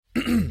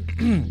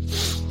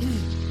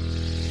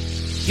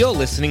You're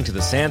listening to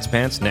the Sans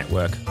Pants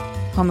Network.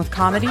 Home of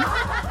comedy,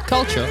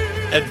 Culture.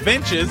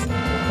 Adventures.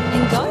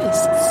 and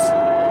ghosts.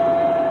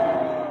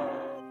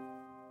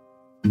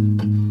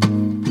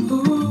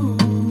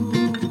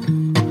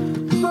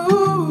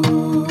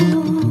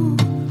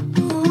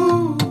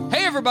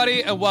 Hey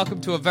everybody, and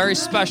welcome to a very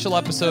special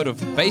episode of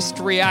Based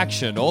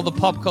Reaction, all the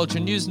pop culture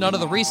news, none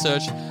of the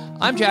research.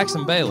 I'm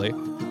Jackson Bailey.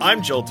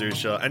 I'm Joel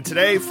Dusha, and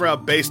today for our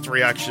based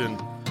reaction,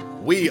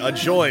 we are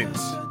joined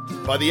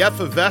by the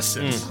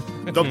effervescent,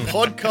 the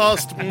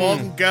podcast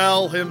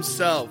Mongal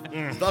himself,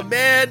 the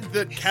man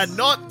that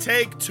cannot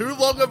take too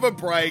long of a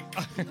break,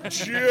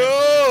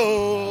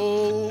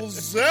 Joel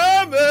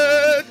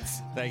Zammit.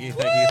 Thank you.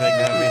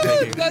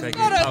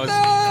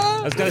 I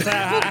was going to say,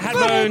 I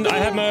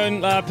had my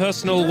own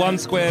personal one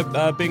square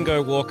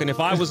bingo walk, and if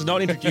I was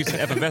not introduced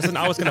to effervescent,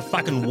 I was going to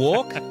fucking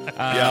walk.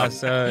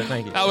 So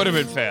thank you. That would have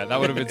been fair. That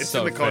would have been It's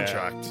so in the fair.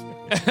 contract.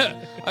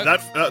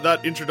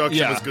 That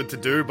introduction was good to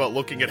do, but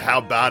looking at how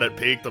bad it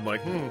peaked, I'm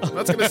like,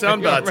 that's going to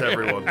sound bad to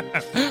everyone.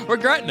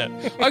 Regretting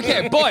it.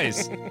 Okay,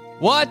 boys,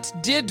 what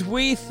did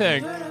we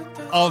think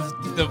of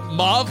the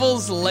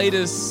Marvel's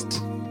latest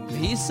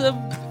piece of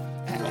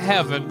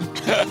heaven,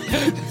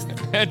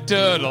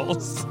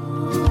 Eternals?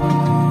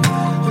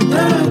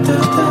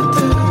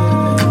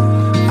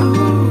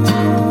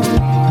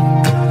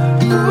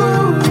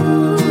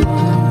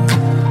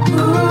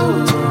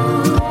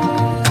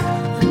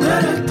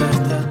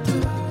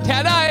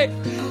 Can I,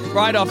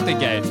 right off the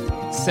gate,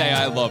 say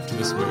I loved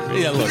this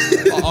movie? Yeah, look.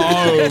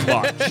 Oh,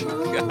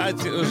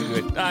 much. It was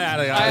good. I had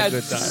I a had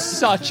good time.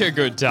 such a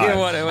good time. Yeah,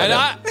 whatever. And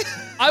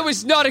I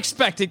was not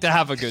expecting to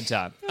have a good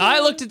time.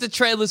 I looked at the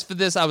trailers for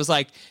this. I was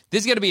like,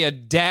 this is going to be a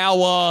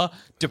dour,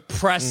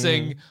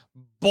 depressing,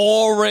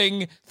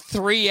 boring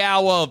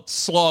 3-hour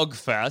slog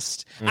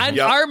fest. And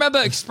Yep. I remember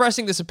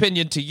expressing this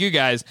opinion to you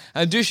guys,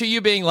 and Dusha,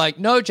 you being like,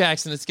 no,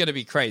 Jackson, it's going to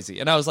be crazy.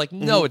 And I was like,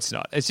 no, it's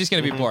not. It's just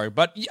going to be boring.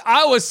 But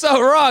I was so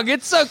wrong.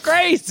 It's so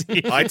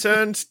crazy. I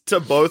turned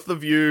to both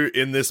of you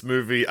in this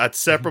movie at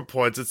separate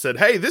points and said,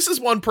 hey, this is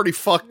one pretty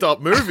fucked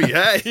up movie,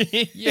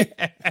 hey? Yeah.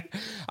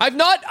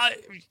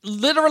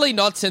 Literally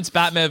not since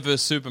Batman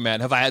vs.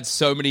 Superman have I had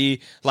so many,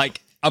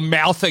 like, a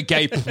mouth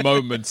agape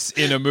moments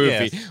in a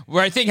movie Yes.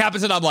 where a thing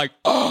happens and I'm like,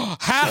 oh,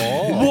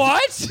 how?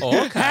 What?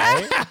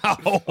 Okay. How?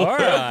 All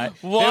right.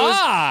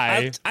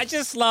 Why? I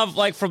just love,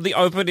 like, from the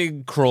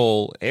opening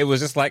crawl, it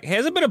was just like,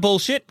 here's a bit of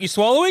bullshit. You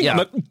swallowing? Yeah. I'm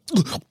like,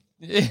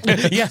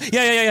 yeah.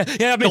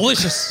 I mean,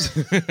 Delicious.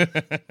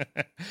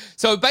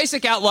 So,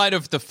 basic outline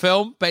of the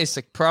film,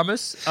 basic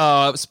premise.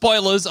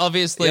 Spoilers,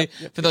 obviously,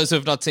 for those who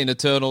have not seen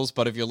Eternals,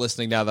 but if you're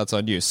listening now, that's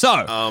on you. So,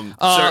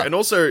 And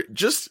also,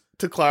 just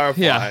to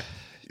clarify, Yeah.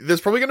 there's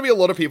probably going to be a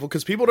lot of people,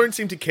 because people don't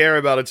seem to care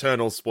about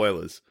Eternal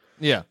spoilers.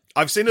 yeah.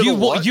 I've seen it a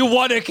lot. You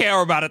want to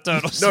care about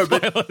Eternals. No,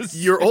 spoilers. but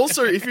you're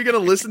also, if you're going to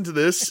listen to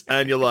this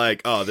and you're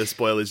like, oh, there's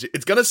spoilers,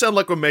 it's going to sound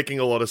like we're making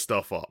a lot of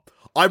stuff up.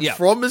 I Yeah.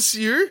 promise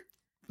you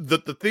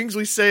that the things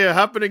we say are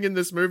happening in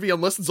this movie,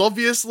 unless it's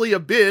obviously a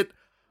bit,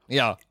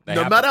 Yeah.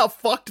 no matter how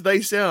fucked they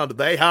sound,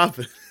 they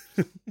happen.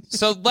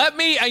 So let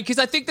me, because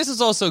I think this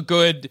is also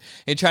good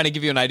in trying to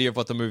give you an idea of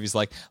what the movie's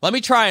like. Let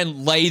me try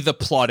and lay the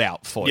plot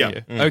out for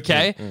Yeah. you,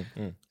 okay?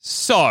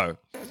 So,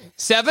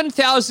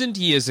 7,000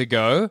 years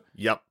ago,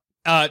 Yep.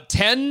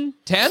 10?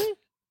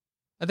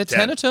 Are there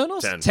 10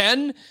 Eternals?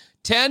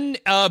 10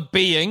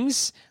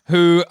 beings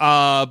who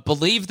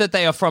believe that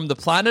they are from the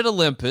planet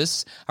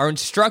Olympus are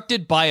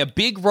instructed by a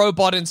big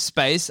robot in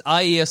space,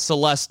 i.e. a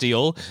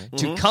celestial,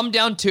 to come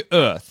down to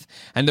Earth.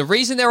 And the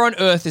reason they're on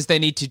Earth is they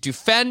need to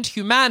defend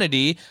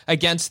humanity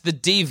against the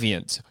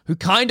deviant, who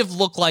kind of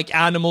look like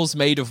animals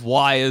made of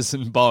wires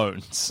and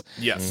bones.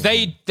 Yes.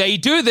 They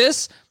do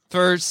this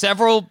for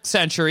several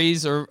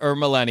centuries or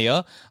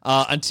millennia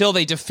until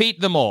they defeat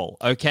them all,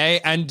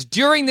 okay? And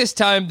during this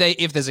time,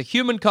 if there's a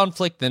human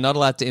conflict, they're not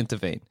allowed to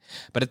intervene.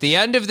 But at the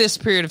end of this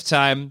period of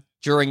time,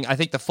 during, I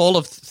think, the fall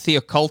of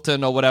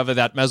Theoculton or whatever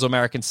that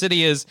Mesoamerican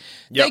city is,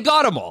 they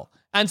got them all.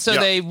 And so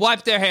they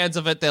wiped their hands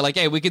of it. They're like,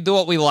 hey, we can do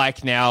what we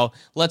like now.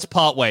 Let's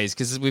part ways,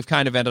 because we've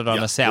kind of ended on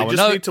a sour We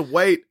just note. need to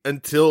wait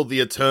until the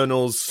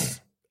Eternals...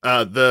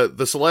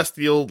 the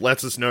Celestial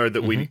lets us know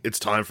that it's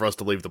time for us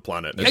to leave the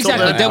planet. Until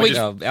Exactly. Then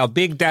we- our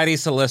big daddy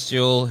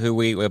Celestial, who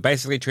we're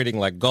basically treating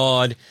like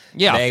God,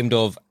 named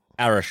of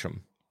Arisham.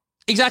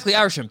 Exactly,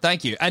 Arisham,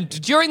 thank you. And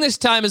during this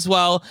time as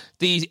well,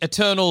 the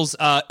Eternals,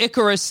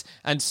 Icarus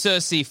and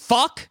Cersei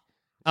fuck,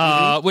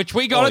 which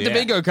we got Oh, at the yeah.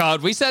 bingo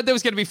card. We said there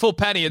was going to be full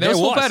penny, and there was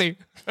full was. penny.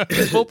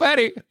 Full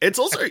penny. It's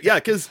also,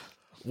 because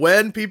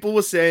when people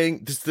were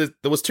saying, there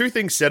was two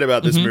things said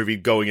about this movie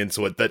going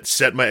into it that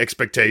set my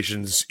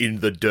expectations in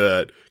the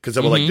dirt. Because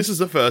they were like, this is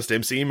the first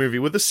MCU movie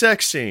with a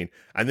sex scene.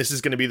 And this is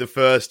going to be the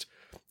first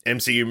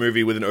MCU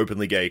movie with an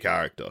openly gay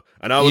character.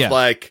 And I was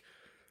like,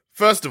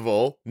 first of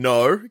all,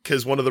 no,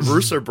 because one of the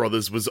Russo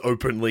brothers was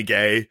openly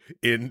gay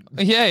in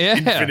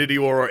Infinity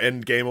War or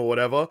Endgame or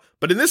whatever.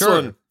 But in this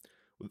one,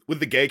 with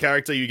the gay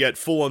character, you get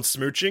full-on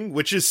smooching,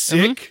 which is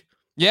sick.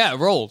 Yeah,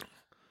 rolled.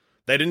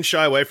 They didn't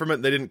shy away from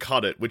it. They didn't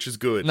cut it, which is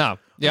good. No,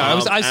 yeah,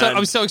 I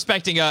was so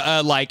expecting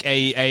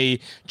a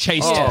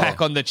chaste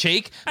peck on the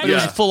cheek, but it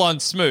was a full on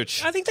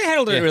smooch. I think they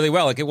handled it really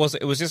well. Like it was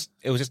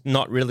just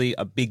not really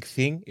a big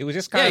thing. It was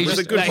just kind of it was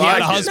a good he had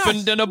a vibe.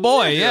 husband and a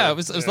boy. Yeah, it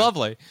was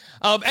lovely.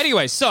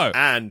 Anyway, so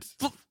and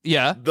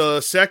yeah, the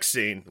sex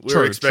scene we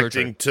were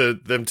expecting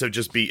them to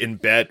just be in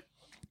bed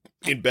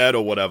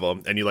or whatever,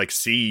 and you like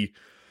see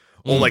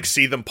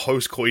see them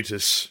post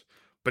coitus.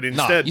 But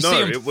instead, you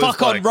see him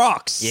fuck on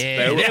rocks.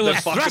 Yeah, they were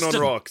fucking on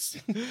rocks.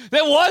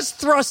 There was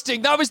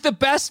thrusting. That was the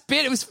best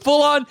bit. It was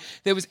full on.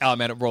 There was, oh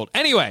man, it rolled.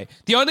 Anyway,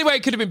 the only way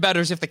it could have been better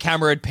is if the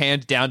camera had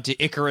panned down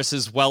to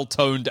Icarus's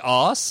well-toned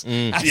ass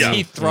as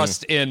he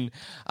thrust in.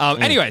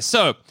 Anyway,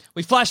 so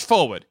we flash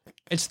forward.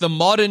 It's the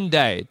modern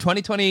day,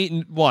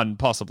 2021,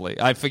 possibly.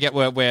 I forget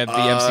where the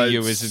MCU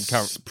is in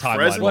current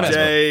timeline. Present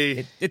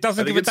day. It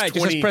doesn't give a date.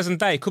 It just present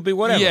day. Could be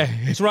whatever. Yeah.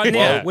 It's right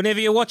now,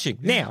 whenever you're watching.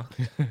 Now.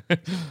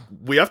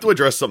 We have to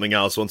address something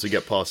else once we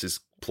get past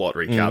this plot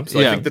recap. So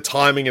I think the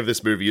timing of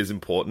this movie is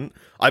important.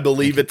 I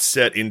believe it's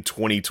set in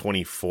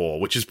 2024,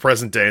 which is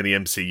present day in the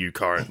MCU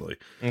currently.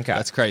 Okay.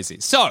 That's crazy.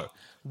 So,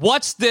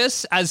 watch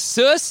this as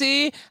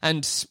Cersei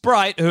and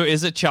Sprite, who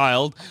is a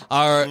child,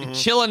 are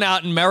chilling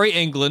out in Merry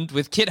England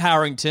with Kit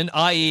Harington,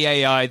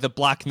 IEAI, the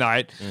Black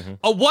Knight.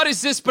 Oh, what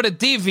is this but a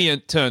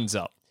deviant turns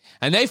up?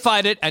 And they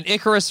fight it, and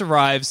Icarus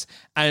arrives,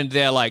 and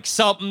they're like,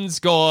 something's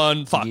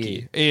gone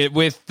fucky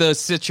with the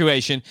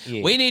situation.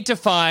 Yeah. We need to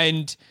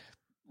find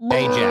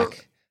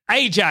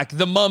Ajak,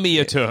 the Mummy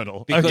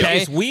Eternal. Because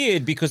it's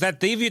weird, because that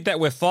deviant that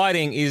we're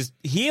fighting is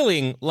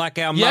healing like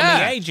our Mummy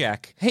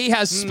Ajak. He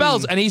has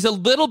spells, and he's a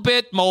little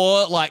bit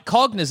more like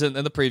cognizant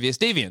than the previous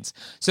deviants.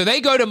 So they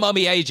go to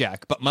Mummy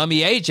Ajak, but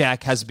Mummy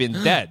Ajak has been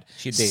dead.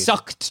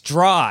 Sucked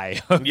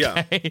dry.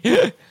 Okay?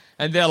 Yeah.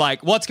 And they're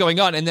like, what's going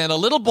on? And then a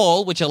little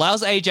ball, which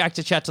allows Ajak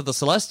to chat to the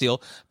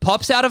Celestial,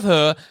 pops out of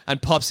her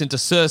and pops into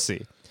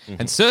Cersei.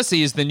 And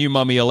Cersei is the new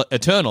Mummy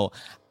Eternal.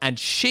 And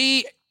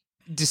she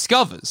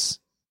discovers,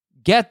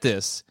 get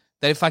this,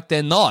 that in fact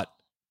they're not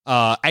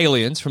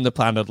aliens from the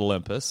planet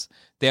Olympus.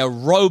 They're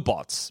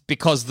robots,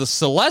 because the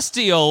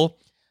Celestial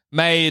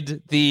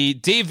made the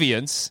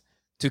deviants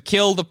to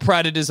kill the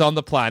predators on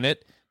the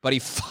planet, but he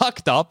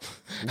fucked up.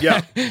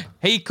 Yeah.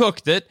 He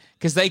cooked it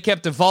because they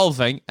kept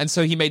evolving, and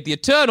so he made the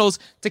Eternals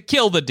to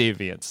kill the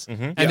deviants.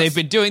 And they've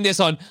been doing this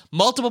on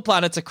multiple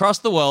planets across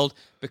the world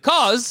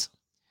because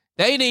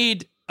they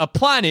need a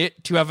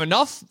planet to have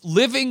enough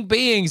living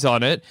beings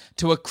on it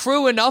to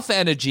accrue enough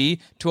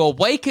energy to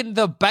awaken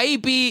the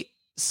baby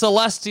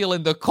Celestial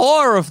in the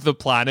core of the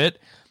planet,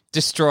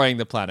 destroying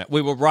the planet.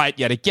 We were right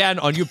yet again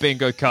on your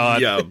bingo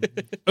card. Yeah.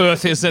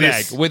 Earth is an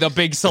egg with a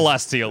big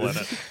Celestial in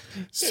it.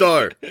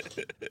 So,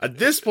 at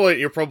this point,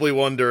 you're probably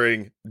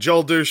wondering,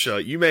 Joel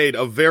Dusha, you made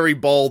a very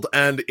bold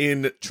and,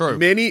 in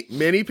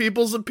many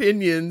people's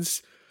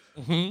opinions,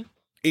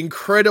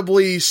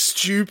 incredibly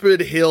stupid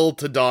hill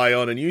to die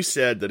on. And you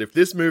said that if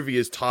this movie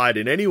is tied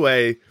in any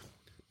way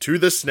to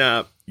the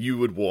snap, you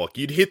would walk.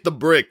 You'd hit the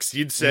bricks.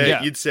 You'd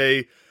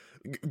say,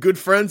 good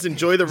friends,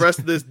 enjoy the rest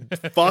of this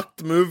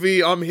fucked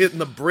movie. I'm hitting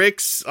the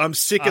bricks. I'm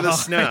sick of the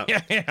snap.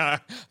 I'm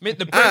hitting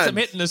the bricks. I'm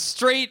hitting the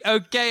street.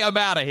 Okay, I'm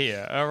out of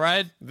here. All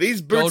right?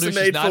 These boots are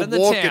made for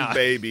walking,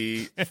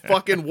 baby.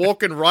 Fucking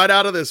walking right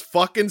out of this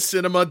fucking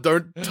cinema.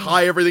 Don't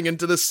tie everything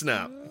into the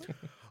snap.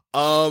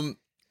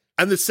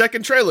 And the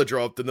second trailer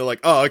dropped, and they're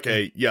like, oh,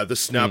 okay, yeah, the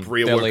snap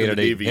reawakened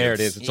the deviants. There it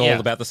is. It's all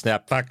about the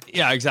snap. Fuck.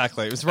 Yeah,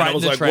 exactly. It was right in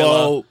the like, trailer.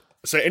 Well,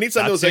 so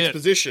anytime there was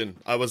exposition,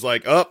 I was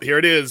like, oh, here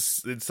it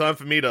is. It's time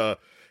for me to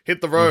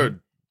hit the road,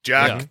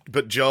 Jack,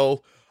 but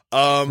Joel.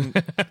 But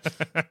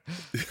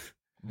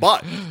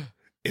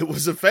it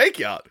was a fake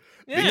out.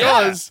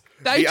 Because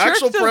the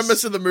actual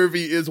premise of the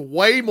movie is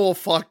way more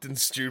fucked and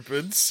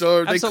stupid.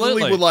 So they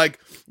clearly were like,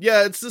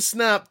 yeah, it's the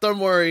snap, don't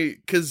worry,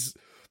 because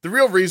the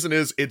real reason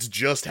is it's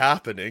just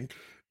happening.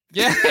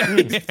 Yeah,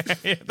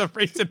 the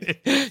reason.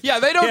 Yeah,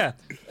 they don't. Yeah.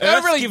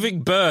 Earth really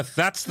giving birth.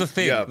 That's the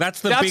thing. Yeah.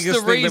 That's the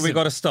biggest thing that we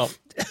got to stop.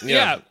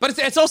 Yeah, but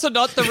it's also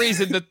not the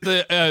reason that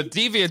the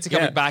deviants are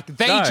coming back.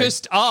 They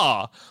just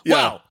are.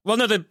 Yeah. Well,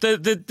 no, the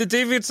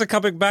deviants are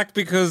coming back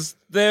because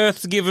the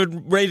Earth's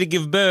ready to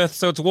give birth,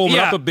 so it's warming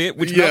up a bit,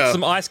 which melts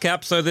some ice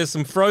caps. So there's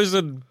some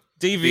frozen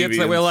deviants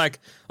that we're like,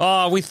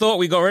 oh, we thought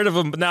we got rid of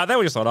them, but now they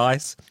were just on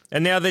ice,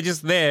 and now they're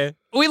just there.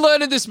 We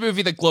learn in this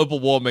movie that global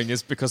warming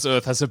is because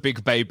Earth has a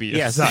big baby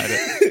inside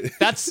it.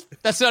 That's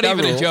not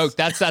even a joke.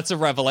 That's a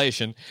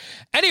revelation.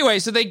 Anyway,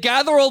 so they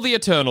gather all the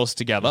Eternals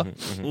together.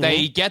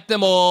 They get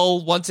them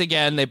all once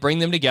again. They bring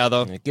them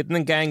together, getting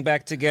the gang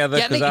back together.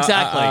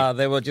 Exactly.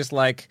 They were just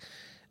like.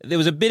 There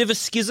was a bit of a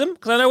schism,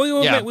 because I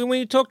know when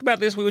we talked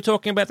about this, we were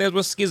talking about there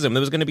was a schism. There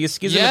was going to be a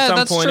schism at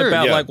some point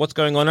about like what's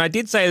going on. And I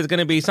did say there's going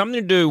to be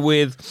something to do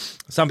with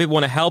some people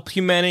want to help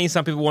humanity,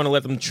 some people want to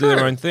let them do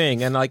their own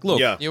thing. And like, look,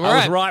 I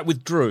was right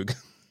with Droog.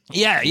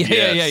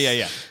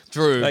 Yeah.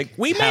 Drew. Like,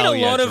 we made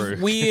a lot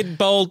of weird,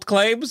 bold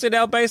claims in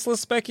our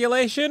baseless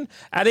speculation,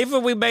 and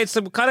even we made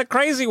some kind of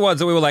crazy ones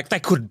that we were like, they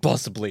couldn't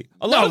possibly.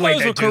 A lot of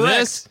those were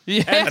correct.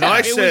 Yeah. And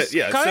I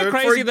said, kind of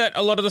crazy that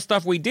a lot of the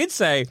stuff we did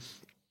say,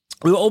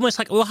 we were almost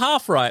like, we were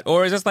half right,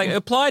 or is this like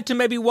applied to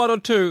maybe one or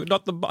two,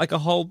 not like a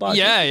whole bunch?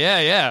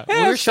 Yeah.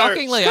 We were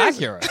shockingly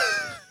accurate.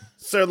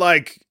 So,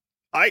 like,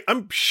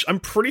 I'm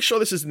pretty sure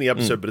this is in the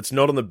episode, but it's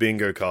not on the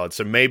bingo card,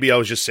 so maybe I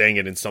was just saying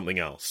it in something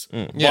else.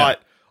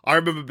 But I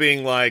remember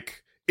being like,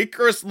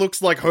 Icarus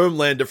looks like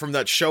Homelander from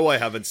that show I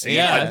haven't seen.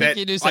 Yeah, I bet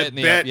he's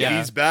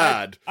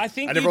bad. I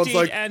think and everyone's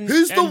like,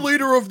 who's the and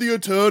leader of the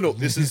Eternal?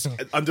 This is,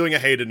 I'm doing a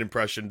Hayden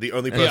impression, the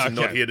only person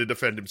not here to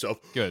defend himself.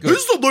 Good.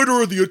 Who's the leader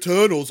of the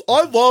Eternals?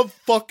 I love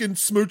fucking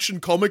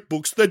smooching comic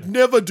books. They'd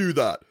never do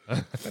that.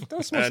 That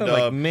does sound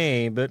like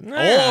me, but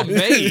Oh,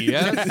 me.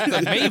 Yeah, that's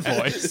the me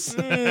voice.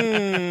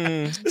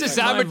 It's a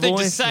savage thing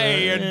to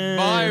say in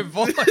my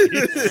voice.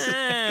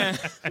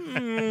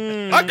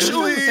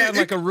 Actually, it sounds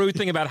like a rude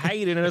thing about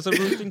Hayden, and it's a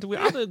rude thing to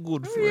other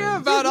good friends. Yeah,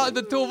 about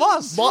the two of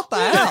us. What the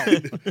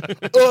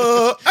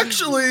hell?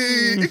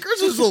 Actually,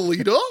 Icarus is the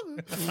leader.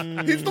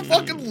 He's the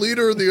fucking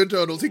leader of the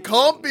Eternals. He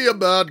can't be a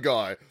bad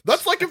guy.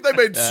 That's like if they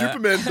made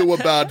Superman do a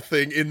bad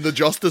thing in the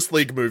Justice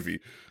League movie.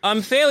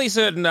 I'm fairly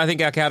certain, I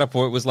think our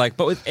counterpoint was like,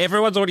 but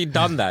everyone's already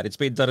done that. It's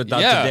been done to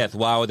death.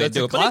 Why would they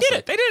do it? But they did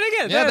it. They did it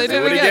again. Yeah, they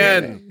did it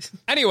again.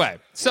 Anyway,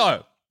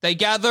 so they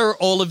gather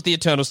all of the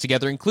Eternals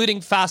together, including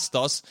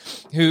Phastos,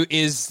 who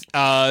is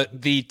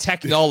the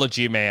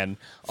technology man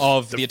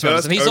of the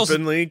Eternals. And he's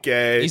openly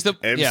gay he's the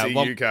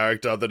MCU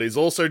character that is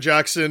also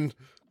Jackson.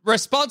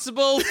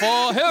 Responsible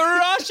for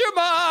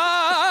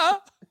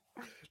Hiroshima!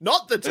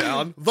 Not the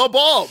town, the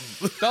bomb.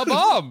 The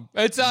bomb.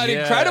 It's an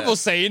incredible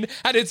scene,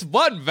 and it's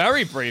one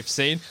very brief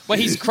scene where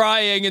he's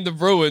crying in the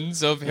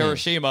ruins of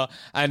Hiroshima,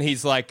 and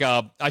he's like,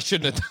 I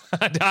shouldn't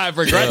have, I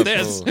regret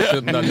this. Shouldn't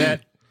have done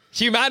that.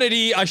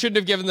 Humanity, I shouldn't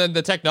have given them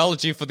the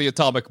technology for the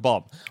atomic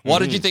bomb. What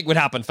did you think would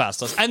happen,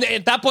 Phastos? And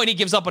at that point, he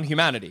gives up on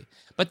humanity.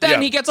 But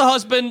then he gets a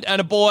husband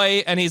and a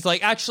boy, and he's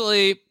like,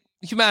 actually,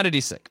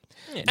 humanity's sick.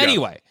 Yeah.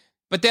 Anyway,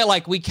 but they're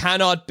like, we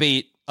cannot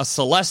beat a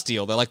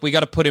Celestial. They're like, we got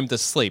to put him to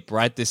sleep,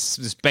 right?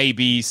 This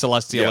baby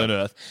Celestial on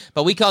Earth.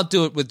 But we can't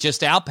do it with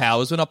just our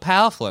powers. We're not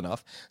powerful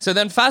enough. So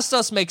then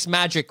Phastos makes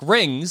magic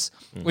rings,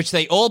 which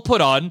they all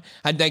put on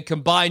and then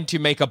combine to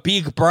make a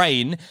big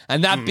brain.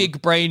 And that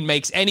big brain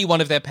makes any one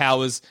of their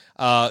powers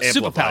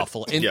super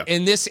powerful.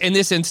 In this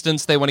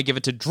instance, they want to give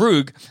it to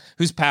Droog,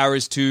 whose power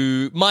is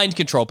to mind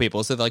control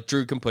people. So like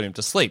Droog can put him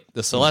to sleep,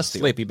 the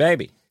Celestial. Sleepy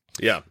baby.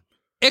 Yeah.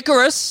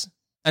 Icarus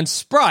and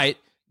Sprite,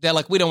 they're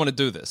like, we don't want to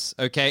do this,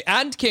 okay?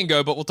 And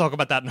Kingo, but we'll talk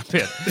about that in a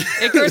bit.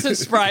 Icarus and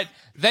Sprite,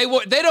 they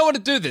don't want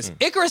to do this.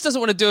 Icarus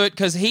doesn't want to do it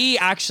because he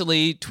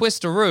actually,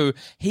 Twisteroo,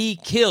 he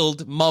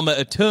killed Mama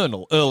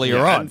Eternal earlier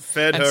on. And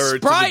fed her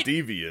Sprite, to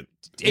the Deviant.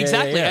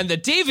 Exactly, and the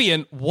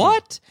Deviant,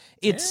 what?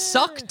 It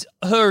sucked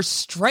her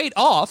straight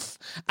off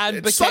and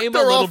became sucked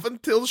her off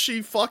until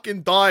she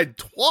fucking died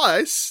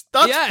twice.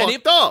 That's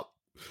fucked up.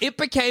 It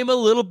became a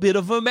little bit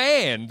of a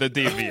man, the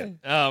Deviant.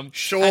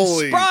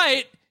 Surely. And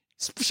Sprite...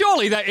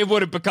 Surely that it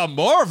would have become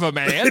more of a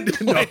man.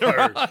 No.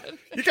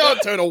 You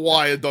can't turn a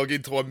wire dog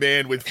into a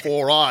man with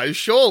 4 eyes.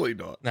 Surely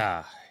not.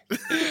 Nah.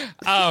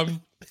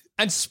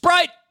 And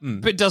Sprite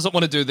doesn't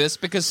want to do this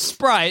because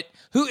Sprite,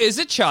 who is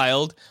a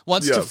child,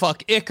 wants to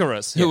fuck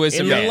Icarus, who is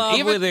a man. In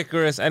love with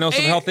Icarus. And also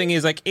the whole thing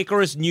is like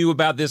Icarus knew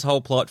about this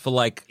whole plot for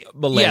like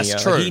millennia.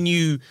 Yes, true. He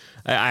knew,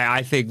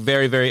 I think,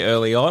 very, very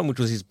early on, which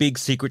was his big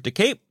secret to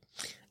keep.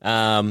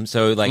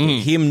 So like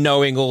him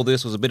knowing all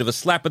this was a bit of a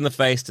slap in the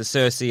face to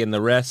Cersei and the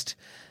rest.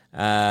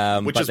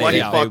 Which is why he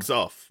fucks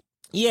off.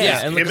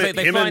 Yeah, and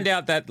they find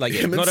out that like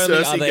him not and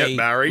only Cersei are they get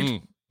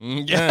married.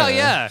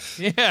 Yeah.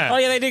 Oh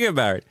yeah, they do get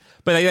married.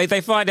 But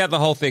they find out the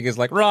whole thing is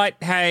like, right,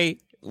 hey,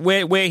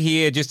 we're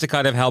here just to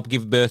kind of help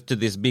give birth to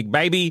this big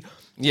baby.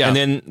 Yeah.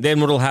 And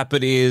then what'll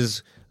happen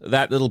is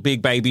that little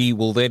big baby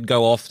will then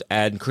go off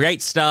and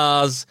create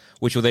stars,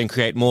 which will then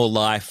create more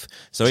life.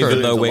 So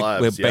even though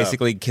we're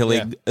basically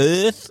killing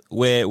Earth,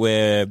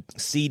 we're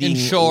seeding...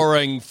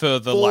 Ensuring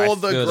further life.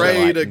 For the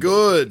greater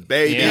good,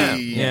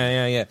 baby.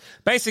 Yeah.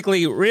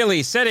 Basically,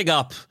 really setting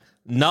up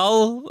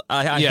Null,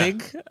 I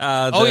think.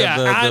 And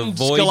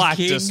Void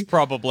Galactus King.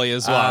 Probably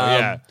as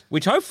well,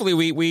 Which hopefully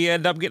we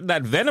end up getting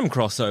that Venom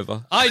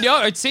crossover. I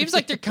know, it seems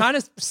like they're kind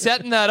of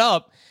setting that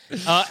up.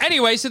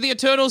 Anyway, so the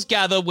Eternals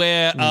gather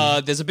where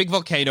there's a big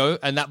volcano,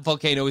 and that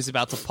volcano is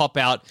about to pop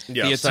out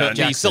the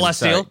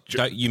Celestial.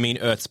 You mean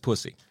Earth's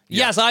pussy?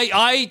 Yes,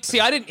 I see.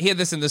 I didn't hear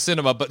this in the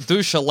cinema, but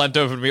Dusha leant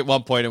over to me at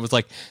one point and was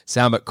like,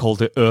 Samet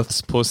called it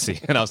Earth's pussy.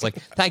 And I was like,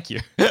 thank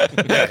you.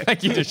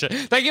 Thank you, Dusha.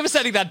 Thank you for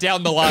setting that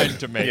down the line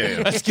to me.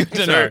 That's good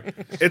to know.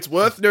 It's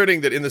worth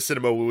noting that in the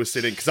cinema we were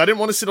sitting, because I didn't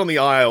want to sit on the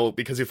aisle,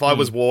 because if I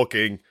was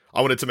walking,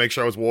 I wanted to make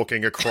sure I was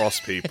walking across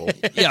people.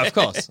 Yeah, of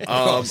course.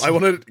 I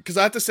wanted, because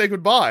I had to say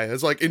goodbye. I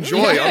was like,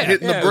 enjoy, I'm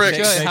hitting the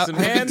bricks. Take some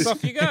hands,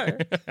 off you go.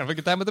 Have a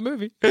good time with the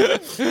movie.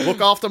 Look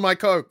after my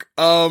Coke.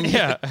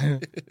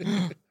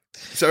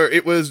 So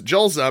it was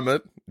Joel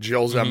Zammett,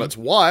 Zamet's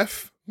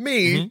wife,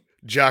 Me,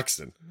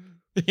 Jackson.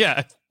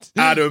 Yeah.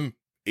 Adam,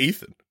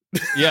 Ethan.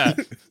 Yeah.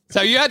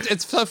 So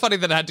it's so funny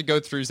that I had to go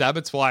through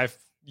Zamet's wife,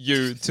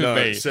 you to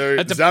me. So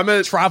had to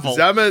Zamet travel.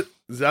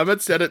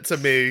 Zamet said it to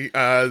me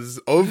as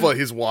over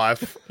his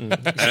wife. She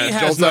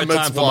has no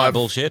time for my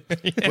bullshit.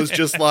 Was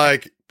just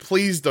like,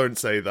 please don't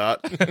say that.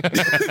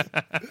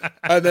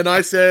 And then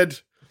I said,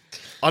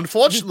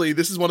 unfortunately,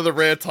 this is one of the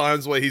rare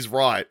times where he's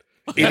right.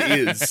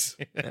 It is.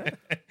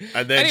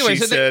 And then anyway,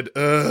 she said,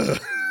 ugh.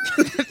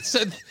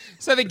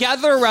 So they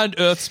gather around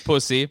Earth's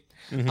pussy,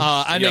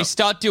 and they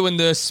start doing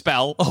the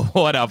spell or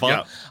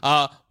whatever.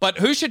 But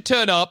who should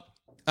turn up?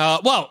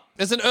 Well,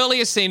 there's an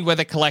earlier scene where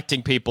they're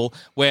collecting people,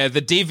 where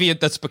the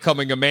deviant that's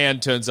becoming a man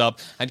turns up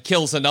and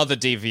kills another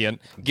deviant,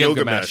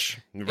 Gilgamesh.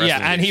 Yeah,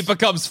 and he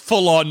becomes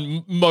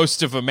full-on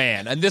most of a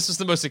man. And this was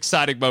the most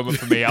exciting moment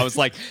for me. I was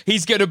like,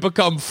 he's going to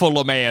become full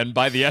of man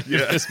by the end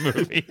of this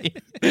movie.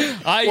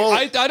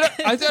 I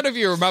don't know if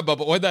you remember,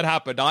 but when that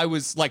happened, I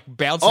was like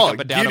bouncing up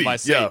and down in my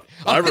seat. Yeah,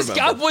 I remember. This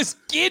guy was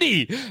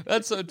giddy.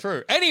 That's so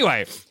true.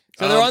 Anyway...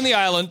 So they're on the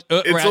island.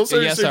 It's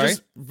also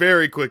just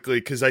very quickly,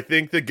 because I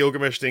think the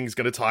Gilgamesh thing is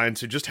going to tie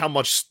into just how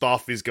much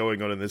stuff is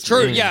going on in this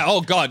movie. True, yeah.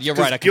 Oh, God, you're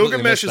right.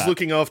 Gilgamesh is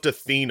looking after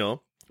Thena,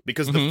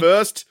 because the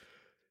first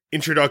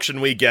introduction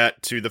we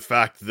get to the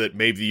fact that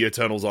maybe the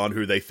Eternals aren't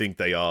who they think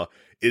they are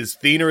is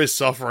Thena is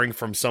suffering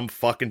from some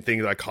fucking thing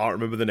that I can't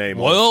remember the name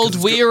of.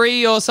 World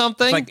weary or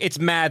something? It's like, it's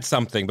mad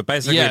something, but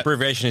basically the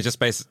abbreviation is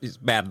just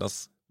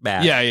madness.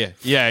 Bad.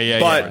 Yeah.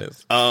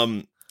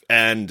 But,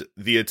 and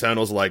the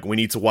Eternals are like, we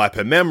need to wipe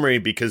her memory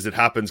because it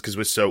happens because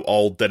we're so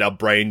old that our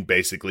brain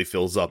basically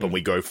fills up and we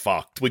go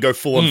fucked. We go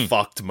full-on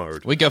fucked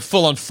mode. We go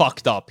full-on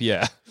fucked up,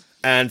 yeah.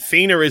 And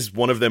Thena is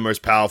one of their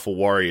most powerful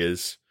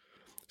warriors.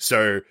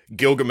 So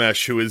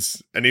Gilgamesh, who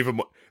is an even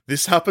more...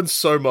 This happens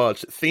so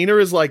much.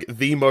 Thena is like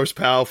the most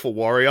powerful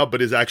warrior,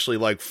 but is actually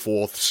like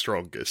fourth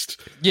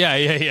strongest.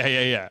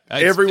 Yeah.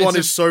 Everyone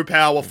is so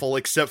powerful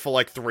except for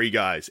like 3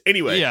 guys.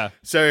 Anyway,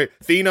 so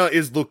Thena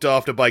is looked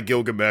after by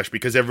Gilgamesh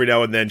because every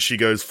now and then she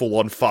goes full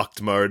on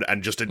fucked mode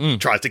and just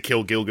tries to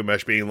kill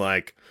Gilgamesh, being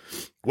like,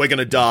 we're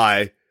gonna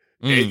die.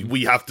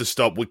 We have to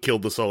stop. We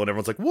killed the soul. And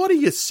everyone's like, what are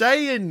you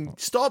saying?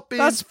 Stop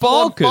being That's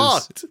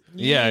bonkers.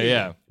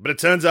 Yeah. But it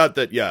turns out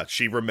that,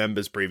 she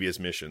remembers previous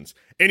missions.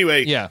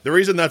 Anyway, the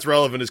reason that's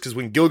relevant is because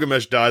when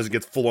Gilgamesh dies and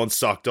gets full-on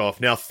sucked off,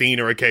 now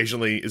Thena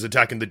occasionally is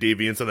attacking the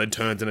Deviants and then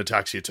turns and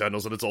attacks the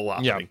Eternals, and it's all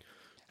happening.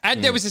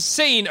 And there was a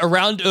scene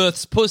around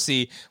Earth's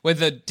pussy where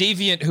the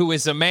deviant who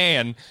is a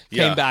man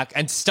came back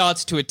and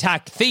starts to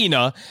attack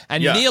Thena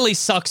and nearly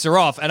sucks her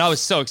off. And I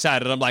was so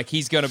excited. I'm like,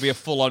 he's going to be a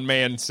full-on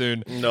man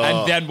soon. No.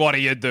 And then what do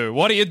you do?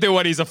 What do you do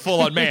when he's a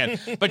full-on man?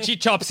 But she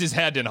chops his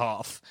head in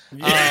half.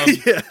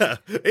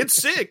 It's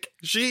sick.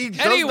 She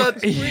does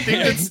that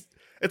thing.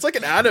 It's like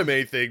an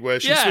anime thing where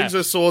she swings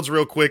her swords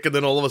real quick and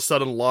then all of a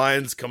sudden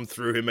lines come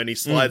through him and he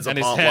slides apart,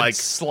 and his head like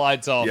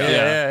slides off.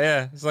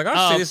 Yeah. It's like,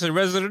 I see this in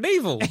Resident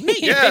Evil.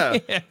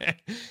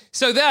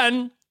 So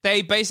then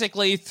they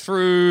basically,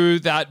 through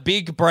that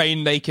big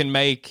brain they can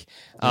make,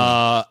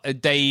 the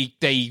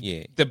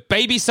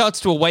baby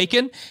starts to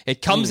awaken.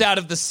 It comes out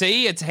of the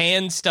sea. Its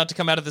hands start to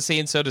come out of the sea,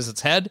 and so does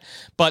its head.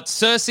 But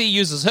Cersei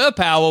uses her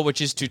power,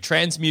 which is to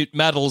transmute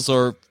metals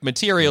or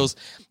materials,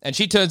 and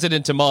she turns it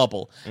into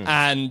marble.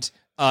 And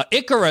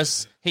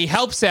Icarus, he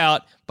helps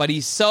out, but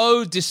he's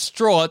so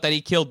distraught that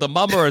he killed the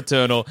Mama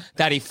Eternal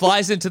that he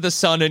flies into the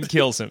sun and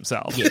kills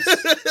himself.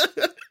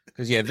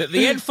 Because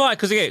the end fight.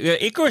 Because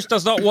Icarus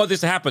does not want this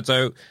to happen.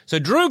 So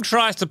Droog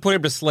tries to put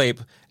him to sleep,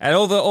 and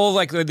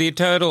the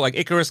Eternal, like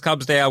Icarus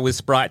comes down with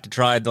Sprite to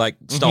try and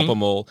stop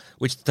them all,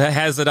 which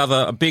has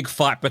a big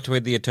fight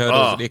between the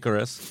Eternals and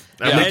Icarus.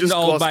 And then the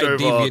old mate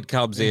Deviant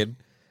comes in.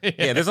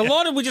 There's a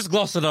lot of we just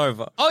gloss it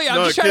over. Oh yeah,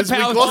 I'm just trying to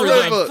power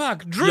through.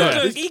 Fuck,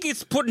 Droog, he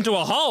gets put into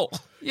a hole.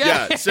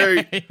 So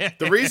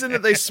the reason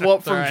that they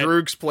swap from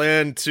Droog's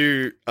plan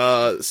to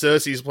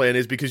Cersei's plan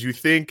is because you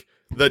think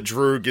that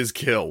Droog is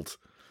killed.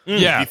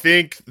 You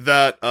think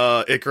that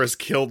Icarus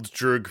killed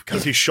Droog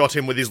because he shot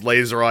him with his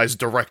laser eyes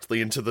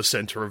directly into the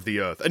center of the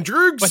earth. And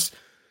Droog's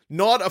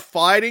not a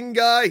fighting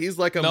guy. He's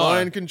like a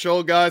mind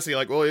control guy. So you're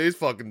like, well, he's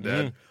fucking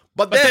dead.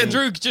 But then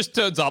Droog just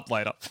turns up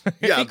later.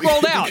 He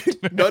crawled out. He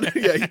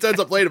turns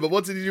up later. But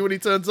what's he do when he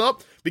turns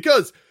up?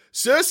 Because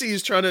Cersei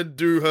is trying to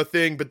do her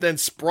thing, but then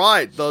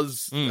Sprite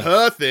does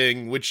her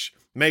thing, which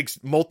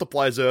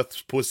multiplies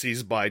Earth's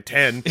pussies by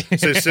 10.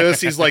 So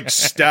Cersei's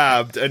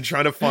stabbed and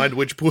trying to find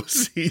which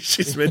pussy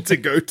she's meant to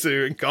go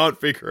to and can't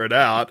figure it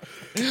out.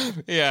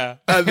 Yeah.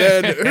 And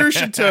then who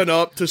should turn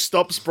up to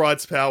stop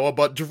Sprite's power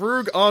but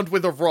Droog armed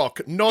with a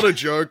rock? Not a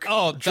joke.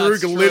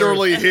 Droog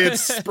literally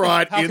hits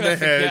Sprite in the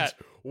head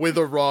with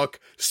a rock.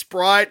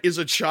 Sprite is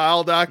a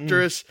child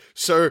actress,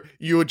 so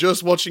you were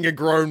just watching a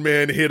grown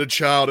man hit a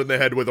child in the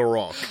head with a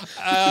rock.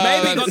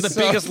 Maybe got the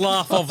biggest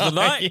laugh of the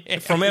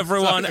night from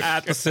everyone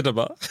at the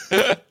cinema.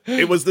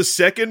 It was the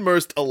second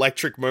most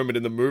electric moment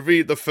in the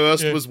movie. The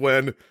first was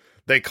when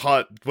they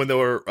cut when they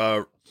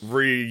were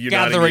reuniting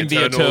gathering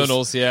the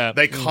Eternals. Yeah,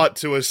 they cut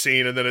to a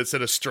scene, and then it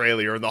said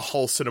Australia, and the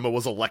whole cinema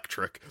was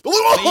electric.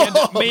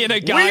 Me and a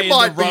guy in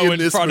the row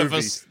in front of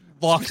us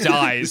locked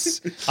eyes.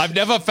 I've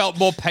never felt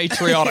more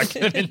patriotic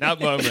than in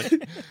that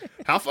moment.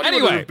 How funny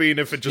would it have been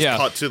if it just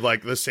cut to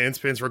like the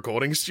Sanspans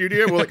recording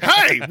studio? We're like,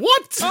 hey,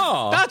 what?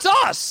 Oh, that's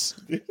us.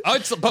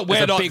 But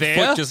we're not big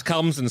there. Foot just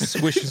comes and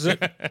swishes it.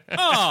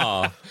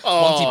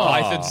 Monty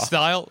Python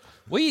style.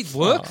 We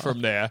work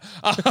from there.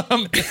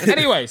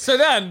 Anyway, so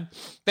then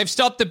they've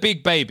stopped the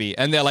big baby,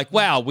 and they're like,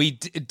 wow,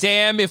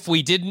 damn if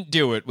we didn't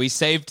do it. We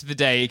saved the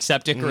day,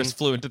 except Icarus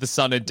flew into the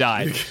sun and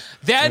died.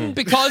 Then,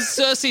 because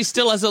Cersei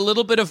still has a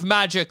little bit of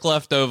magic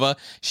left over,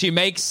 she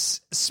makes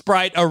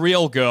Sprite a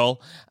real girl,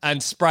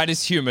 and Sprite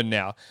is human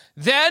now.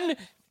 Then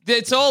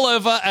it's all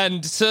over,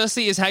 and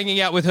Cersei is hanging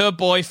out with her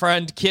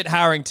boyfriend, Kit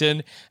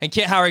Harington, and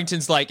Kit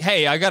Harington's like,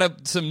 hey, I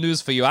got some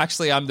news for you.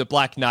 Actually, I'm the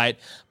Black Knight.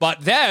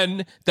 But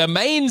then the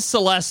main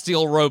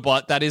celestial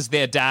robot that is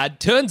their dad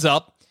turns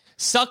up,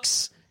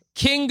 sucks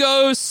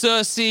Kingo,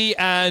 Cersei,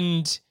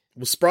 and...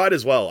 Well, Sprite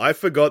as well. I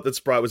forgot that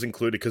Sprite was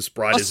included because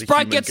Sprite is a human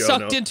Sprite gets girl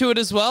sucked now. into it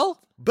as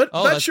well? But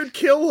that should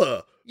kill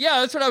her.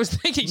 Yeah, that's what I was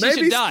thinking. She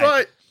Maybe should die.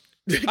 Sprite...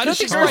 I don't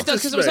think Sprite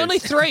does because it was only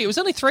three. It was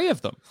only three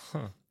of them.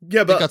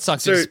 Yeah, but... They got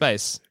sucked into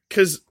space.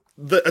 Because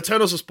the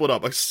Eternals are split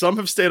up. Like, some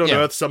have stayed on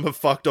Earth, some have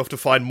fucked off to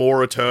find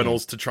more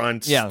Eternals to try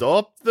and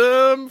stop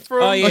them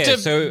from... Oh, yeah. To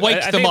so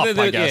wake them up,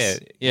 I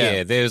guess.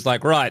 Yeah, there's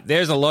like,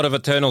 there's a lot of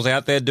Eternals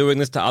out there doing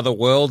this to other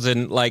worlds,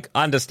 and like,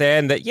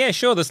 understand that, yeah,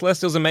 sure, the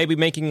Celestials are maybe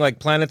making like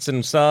planets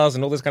and stars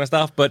and all this kind of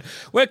stuff, but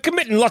we're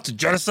committing lots of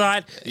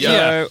genocide.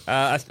 Yeah.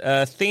 So,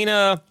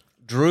 Athena,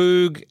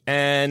 Droog,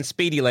 and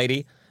Speedy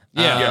Lady...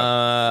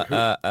 what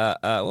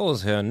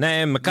was her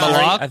name?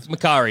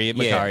 Makari.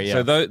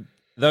 Yeah. So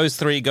those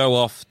three go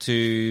off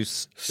to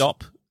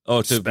stop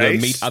or to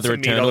meet other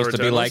Eternals to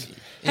be like,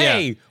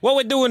 hey, what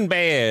we're doing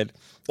bad.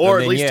 Or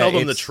at least tell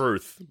them the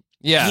truth.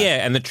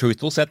 Yeah, and the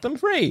truth will set them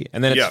free.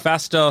 And then it's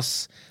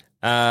Phastos,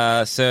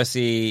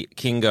 Cersei,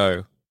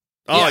 Kingo.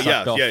 Oh,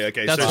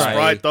 okay. That's so right.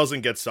 Sprite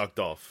doesn't get sucked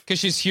off. Because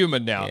she's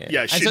human now.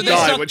 Yeah, she'd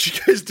die when she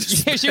goes to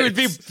space. Yeah, she would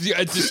be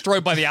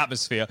destroyed by the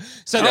atmosphere.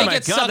 So oh they my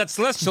get God, sucked. that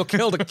Celestial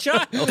killed a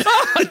child.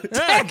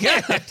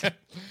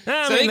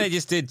 They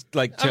just did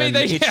like turn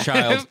each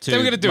child to they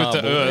were going to do it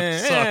to marble.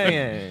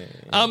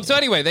 Earth. So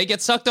anyway, they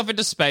get sucked off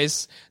into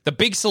space. The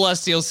big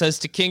Celestial says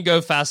to Kingo,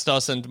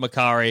 Phastos, and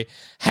Makari,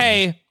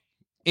 hey,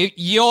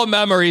 your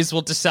memories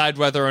will decide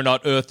whether or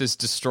not Earth is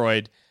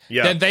destroyed.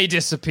 Yeah. Then they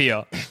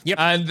disappear. Yep.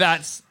 And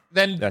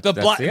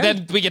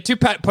then we get two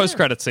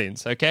post-credit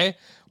scenes, okay?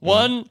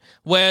 One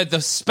where the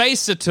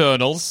Space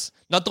Eternals,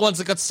 not the ones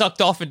that got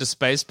sucked off into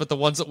space, but the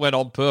ones that went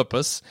on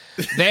purpose,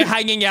 they're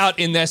hanging out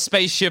in their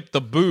spaceship,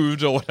 the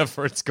Bood, or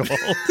whatever it's called.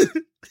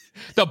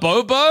 The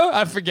Bobo?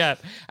 I forget.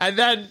 And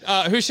then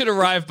who should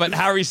arrive but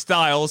Harry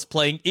Styles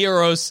playing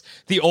Eros,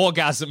 the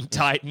Orgasm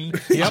Titan.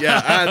 Yep.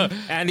 Yeah,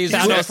 and his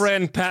little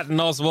friend Patton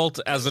Oswalt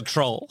as a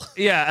troll.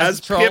 Yeah,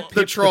 as Pip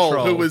the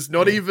troll, who was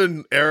not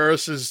even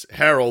Eros's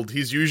herald.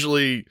 He's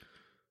usually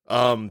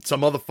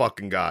some other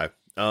fucking guy.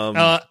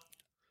 I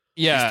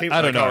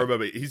don't know.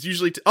 Remember. He's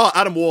usually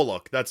Adam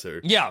Warlock. That's who.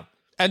 Yeah.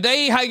 And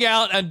they hang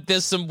out, and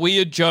there's some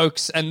weird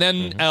jokes, and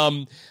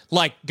then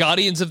like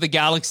Guardians of the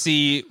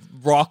Galaxy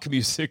rock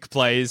music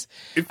plays.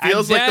 It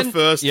feels like the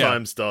first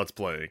time starts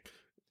playing.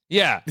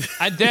 Yeah.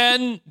 And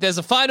then there's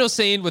a final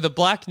scene with a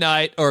Black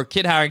Knight, or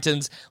Kit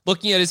Harington's,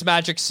 looking at his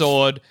magic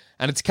sword,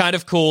 and it's kind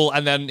of cool.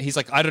 And then he's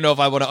like, I don't know if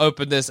I want to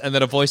open this. And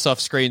then a voice off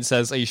screen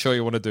says, are you sure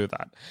you want to do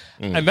that?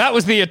 And that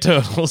was the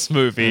Eternals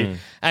movie.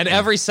 And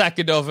every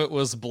second of it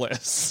was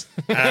bliss.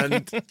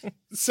 And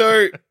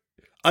so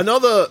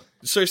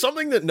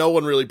something that no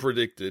one really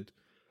predicted.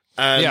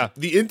 And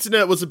the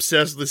internet was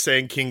obsessed with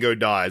saying Kingo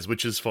dies,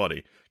 which is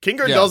funny.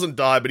 Kingo doesn't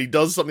die, but he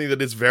does something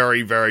that is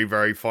very, very,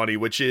 very funny,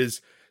 which is,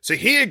 so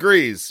he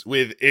agrees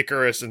with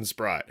Icarus and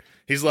Sprite.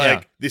 He's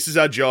like, this is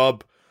our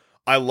job.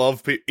 I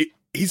love people.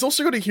 He's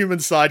also got a human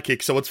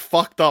sidekick, so it's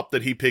fucked up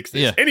that he picks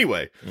this.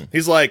 Anyway,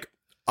 he's like,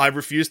 I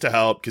refuse to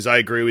help because I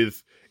agree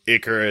with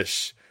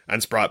Icarus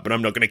and Sprite, but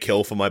I'm not going to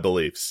kill for my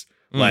beliefs.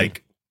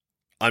 Like,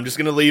 I'm just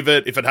going to leave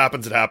it. If it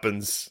happens, it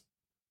happens.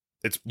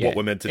 It's what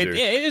we're meant to do.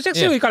 It's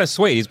actually kind of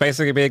sweet. He's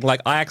basically being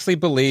like, I actually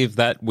believe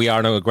that we are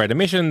on a greater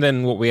mission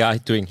than what we are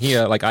doing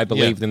here. Like, I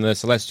believe in the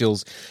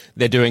Celestials.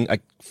 They're doing,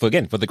 for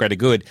the greater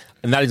good.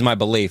 And that is my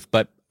belief.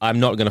 But I'm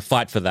not going to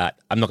fight for that.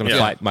 I'm not going to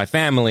fight my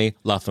family,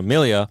 La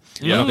Familia.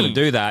 I'm not going to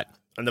do that.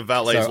 And the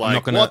valet's so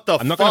like, what the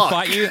fuck? I'm not going to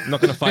fight you. I'm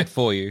not going to fight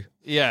for you.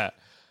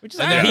 Which is,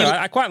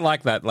 I quite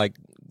like that. Like,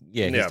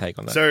 his take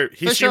on that. So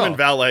his human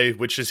valet,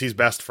 which is his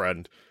best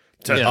friend,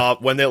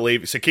 when they're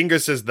leaving. So Kingo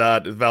says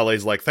that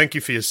Valet's like, thank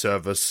you for your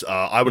service.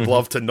 I would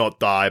love to not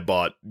die,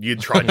 but you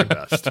tried your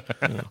best.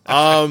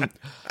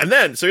 And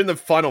then, so in the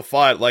final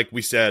fight, like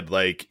we said,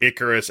 like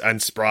Icarus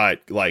and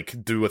Sprite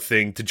like do a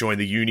thing to join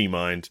the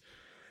Unimind.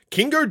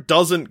 Kingo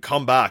doesn't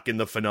come back in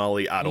the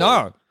finale at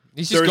all.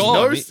 He's just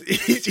gone.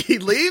 He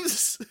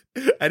leaves,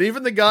 and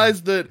even the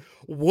guys that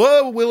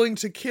were willing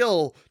to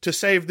kill to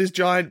save this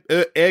giant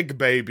Earth egg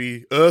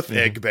baby,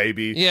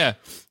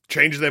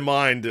 change their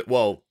mind.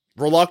 Well,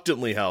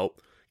 reluctantly help.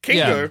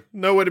 Kingo,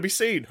 nowhere to be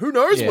seen. Who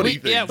knows what he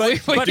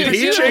thinks? But did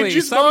he change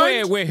his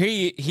somewhere mind? where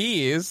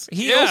he is,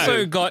 he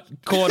also got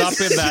caught up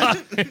in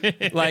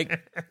that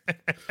like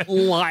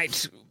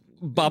light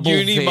bubble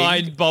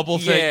Uni-mind thing. bubble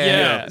thing.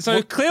 Yeah.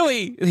 So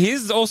clearly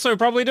he's also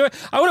probably doing.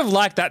 I would have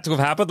liked that to have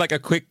happened, like a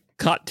quick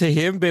cut to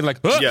him being like,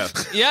 huh?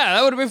 Yeah,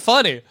 that would have been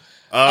funny.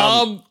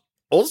 Also,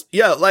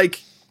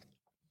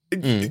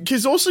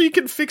 because also you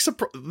can fix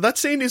that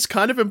scene is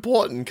kind of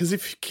important, because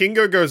if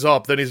Kingo goes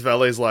up, then his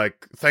valet's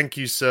like, thank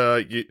you,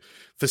 sir,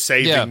 for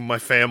saving my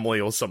family,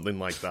 or something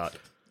like that.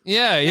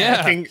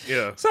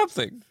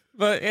 Something.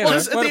 But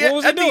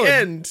at the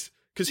end,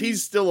 because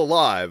he's still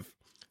alive,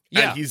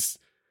 and he's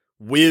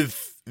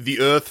with the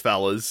Earth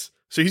fellas,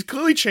 so he's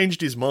clearly changed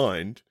his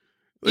mind.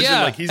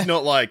 Like, he's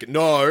not like,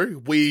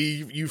 no,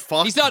 you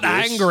fucked. He's not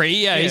angry.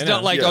 He's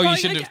not like, you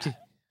shouldn't have.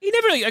 He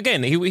never really,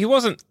 again, he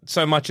wasn't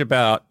so much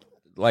about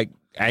like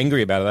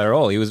angry about it at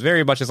all. He was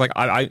very much just like,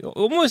 I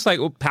almost like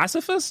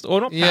pacifist,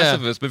 or not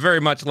pacifist, but very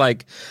much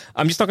like,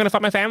 I'm just not going to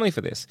fight my family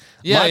for this.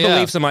 My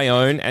beliefs are my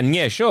own,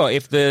 and sure,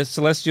 if the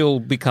Celestial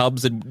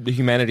becomes and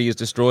humanity is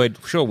destroyed,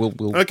 sure,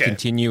 we'll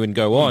continue and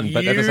go on.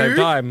 But at the same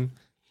time,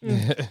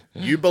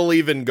 you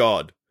believe in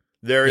God.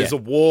 There is a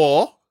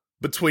war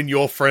between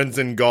your friends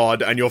and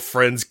God, and your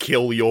friends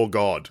kill your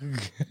God.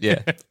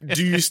 Yeah.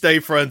 Do you stay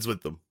friends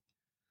with them?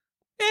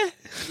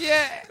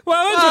 Yeah.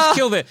 Well, just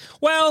kill it.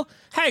 Well,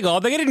 hang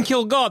on. They didn't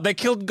kill God. They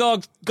killed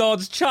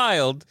God's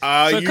child. So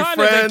kind friends?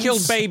 of they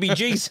killed baby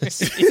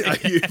Jesus.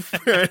 Are you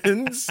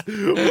friends?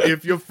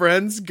 If your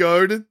friends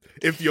go to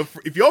if you're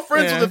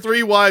friends with the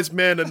three wise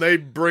men and they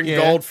bring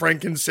gold,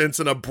 frankincense,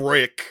 and a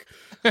brick.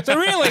 So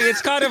really,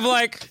 it's kind of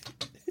like.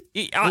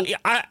 Hang on,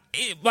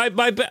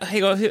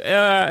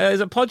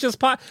 is it Pontius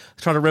Pilate? I'm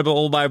trying to remember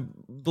all my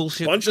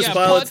bullshit. Pontius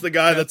Pilate's the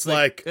guy that's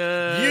like,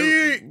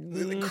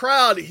 the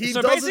crowd, he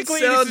so doesn't basically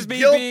sound this is me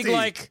guilty. being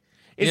like,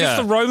 is this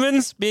the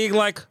Romans being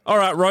like, all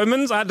right,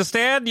 Romans, I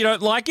understand, you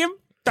don't like him,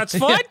 that's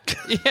fine.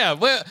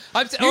 Well,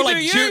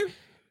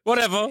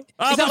 whatever. I'm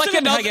that still like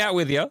gonna hang out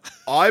with you.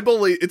 I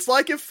believe, it's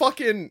like if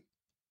fucking...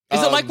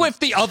 Is it like if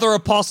the other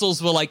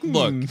apostles were like,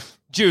 look...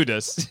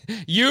 Judas,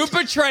 you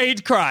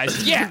betrayed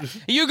Christ. Yeah,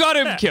 you got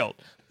him killed.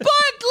 But,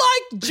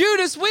 like,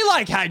 Judas, we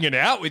like hanging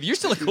out with you. You're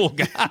still a cool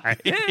guy.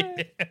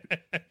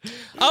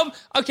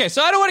 Okay,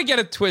 so I don't want to get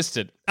it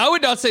twisted. I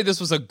would not say this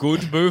was a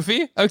good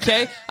movie,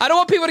 okay? I don't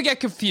want people to get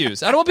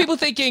confused. I don't want people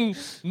thinking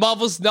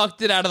Marvel's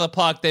knocked it out of the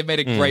park. They've made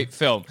a great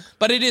film.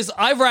 But it is,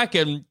 I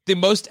reckon, the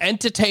most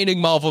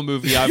entertaining Marvel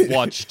movie I've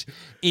watched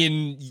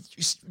in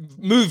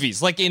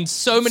movies. Like, in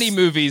so many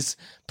movies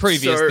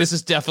previous, this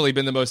has definitely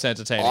been the most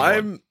entertaining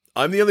one.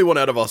 I'm the only one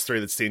out of us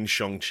three that's seen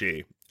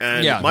Shang-Chi.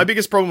 And my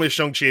biggest problem with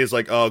Shang-Chi is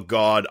like, oh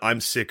god,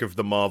 I'm sick of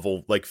the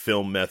Marvel like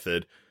film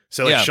method.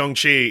 So like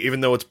Shang-Chi,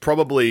 even though it's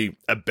probably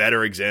a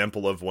better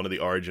example of one of the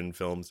origin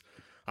films,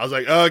 I was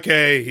like,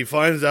 okay, he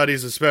finds out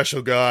he's a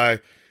special guy,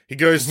 he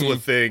goes to a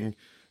thing,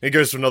 he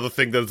goes to another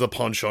thing, there's a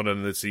punch on it,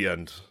 and it's the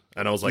end.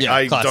 And I was like,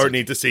 I don't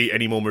need to see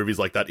any more movies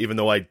like that, even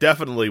though I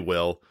definitely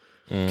will,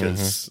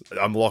 because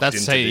I'm locked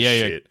into this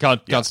shit.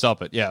 Can't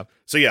stop it,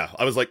 So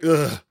I was like,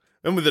 ugh.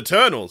 And with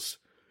Eternals,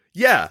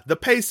 the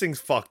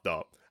pacing's fucked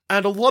up,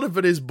 and a lot of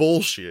it is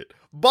bullshit.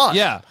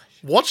 But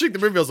watching the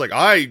movie, I was like,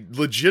 I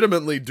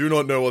legitimately do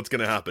not know what's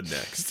going to happen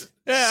next.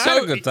 Yeah, I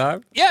had a good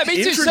time. Yeah,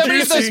 me too. So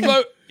many of those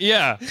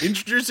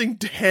introducing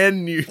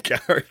 10 new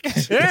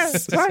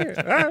characters. Like,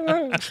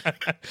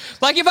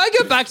 if I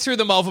go back through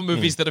the Marvel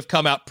movies that have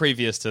come out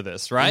previous to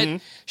this,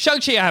 right?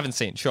 Shang-Chi I haven't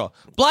seen, sure.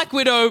 Black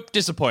Widow,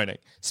 disappointing.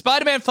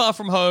 Spider-Man Far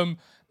From Home,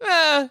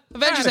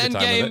 Avengers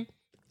Endgame,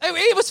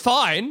 it was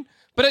fine.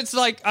 But it's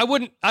like, I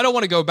don't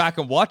want to go back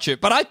and watch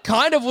it, but I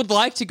kind of would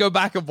like to go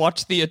back and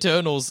watch The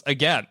Eternals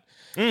again.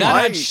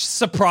 That had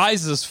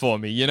surprises for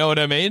me, you know what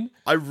I mean?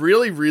 I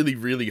really, really,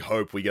 really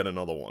hope we get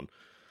another one.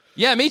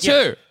 Yeah, me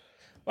too.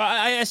 Well,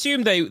 I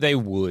assume they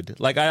would.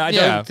 Like, I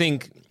don't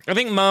think... I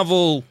think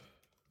Marvel...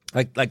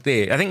 I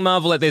think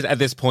Marvel at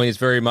this point is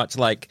very much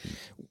like,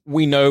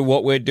 we know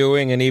what we're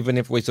doing, and even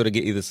if we sort of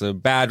get either some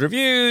bad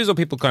reviews or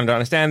people kind of don't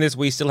understand this,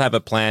 we still have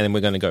a plan and we're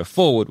going to go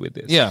forward with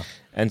this. Yeah.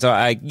 And so,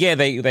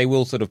 they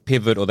will sort of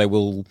pivot, or they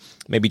will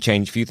maybe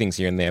change a few things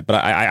here and there.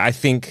 But I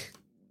think,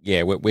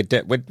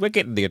 we're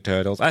getting the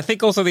Eternals. I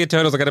think also the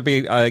Eternals are going to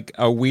be like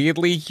a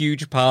weirdly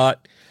huge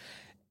part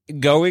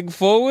going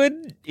forward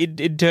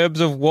in terms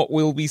of what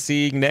we'll be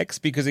seeing next,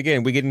 because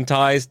again, we're getting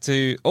ties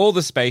to all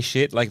the space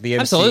shit, like the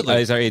MC,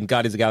 in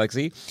Guardians of the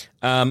Galaxy.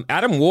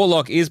 Adam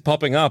Warlock is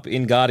popping up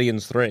in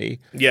Guardians 3.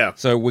 Yeah.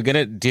 So we're going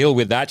to deal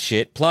with that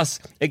shit. Plus,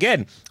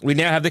 again, we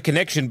now have the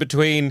connection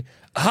between,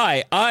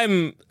 hi,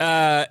 I'm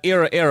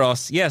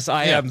Eros. Yes,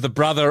 I am the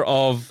brother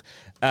of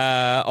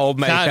old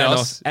mate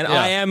Thanos, and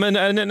I am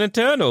an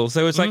Eternal.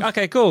 So it's like,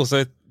 okay, cool.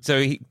 So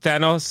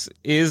Thanos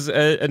is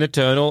an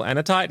Eternal and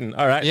a Titan.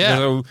 All right. Yeah.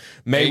 So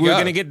maybe we're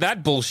going to get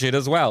that bullshit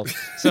as well.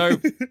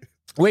 So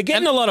We're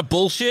getting a lot of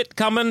bullshit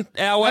coming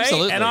our way,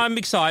 Absolutely. and I'm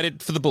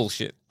excited for the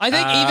bullshit. I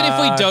think even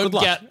if we don't good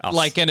luck, get us.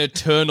 like an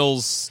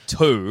Eternals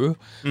 2,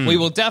 we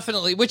will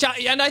definitely,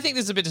 and I think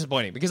this is a bit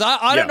disappointing because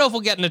I don't know if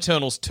we'll get an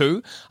Eternals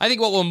 2. I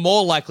think what we're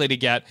more likely to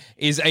get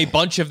is a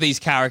bunch of these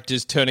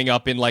characters turning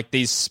up in like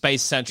these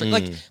space-centric,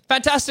 like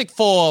Fantastic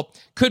Four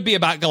could be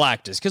about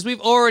Galactus because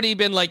we've already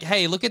been like,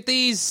 hey, look at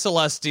these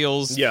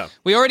Celestials. Yeah.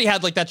 We already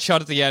had like that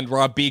shot at the end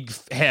where our big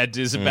head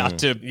is about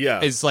to,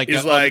 is like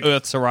It's on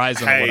Earth's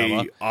horizon or hey,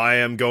 whatever. I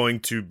am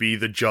going to be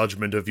the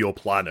judgment of your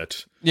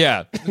planet.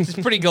 Yeah, it's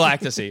pretty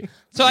Galactus-y.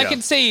 So I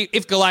can see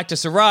if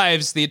Galactus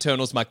arrives, the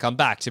Eternals might come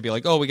back to be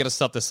like, oh, we got to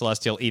stop the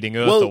Celestial eating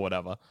Earth or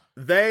whatever.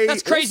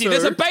 That's crazy. Also,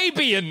 There's a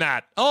baby in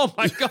that. Oh,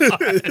 my God.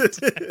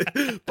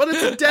 But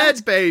it's a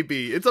dead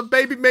baby. It's a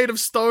baby made of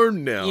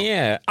stone now.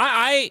 Yeah,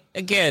 I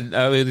again,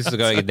 this is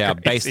going into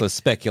baseless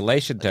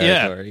speculation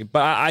territory,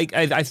 but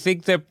I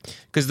think that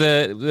because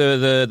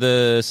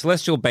the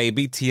celestial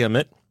baby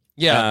Tiamat,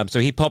 so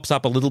he pops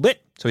up a little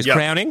bit, so he's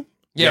crowning.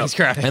 Yeah, he's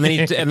crowning. And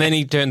then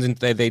he turns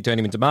into they turn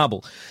him into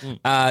marble.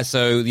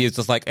 So it's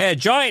just like a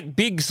giant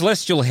big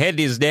celestial head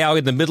is now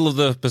in the middle of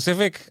the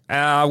Pacific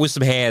with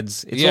some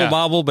heads. It's all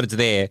marble, but it's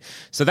there.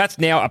 So that's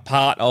now a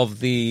part of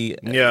the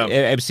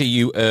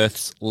MCU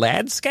Earth's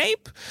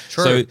landscape.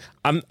 True. So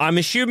I'm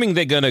assuming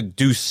they're going to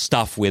do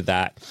stuff with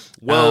that.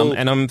 Well,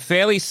 and I'm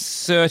fairly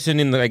certain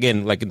in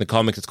the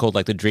comics, it's called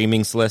like the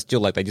Dreaming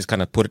Celestial. Like they just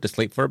kind of put it to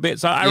sleep for a bit.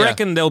 So I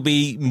reckon there'll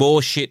be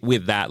more shit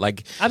with that.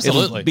 Like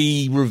Absolutely. it'll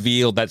be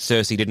revealed that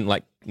Cersei didn't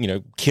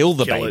kill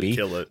the baby,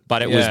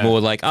 but it was more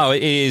like, oh,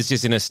 it is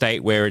just in a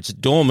state where it's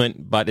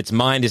dormant, but its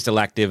mind is still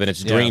active and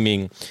it's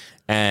dreaming.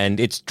 And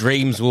its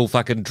dreams will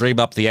fucking dream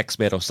up the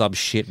X-Men or some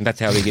shit, and that's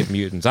how they get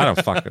mutants. I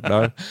don't fucking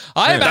know.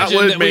 That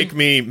would make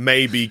me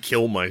maybe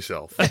kill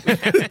myself.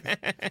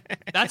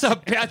 That's a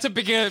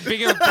bigger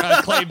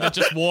claim than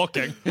just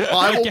walking.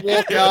 I will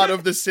walk out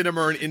of the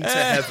cinema and into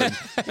heaven.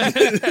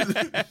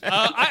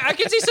 I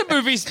can see some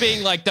movies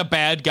being like the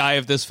bad guy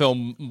of this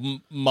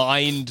film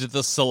mined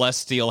the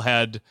celestial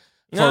head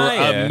for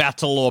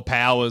metal or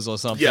powers or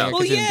something. Yeah.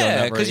 Well,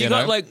 yeah, because you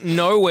got like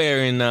nowhere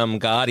in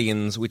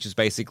Guardians, which is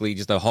basically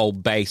just a whole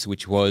base,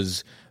 which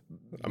was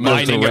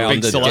mining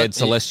around the dead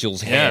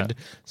Celestial's head.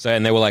 So,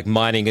 and they were like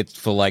mining it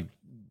for like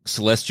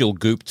celestial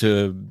goop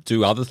to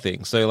do other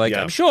things. So, like,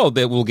 I'm sure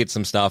that we'll get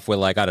some stuff where,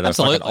 like, I don't know,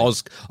 fucking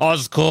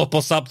Oscorp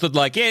or something.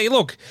 Like, yeah,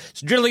 look,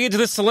 it's drilling into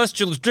this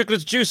celestial, it's drinking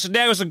its juice, and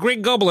now it's a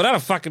Green Goblin. I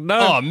don't fucking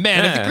know. Oh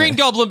man, if the Green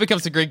Goblin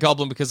becomes the Green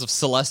Goblin because of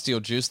celestial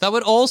juice, that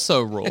would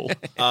also rule.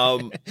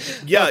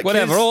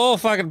 Whatever. All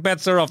fucking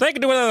bets are off. They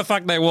can do whatever the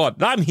fuck they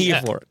want. I'm here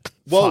for it.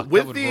 Well,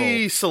 with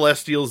the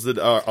Celestials that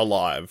are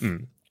alive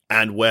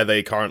and where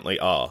they currently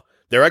are,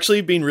 they're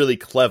actually been really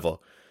clever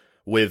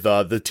with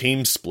the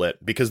team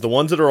split, because the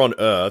ones that are on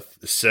Earth,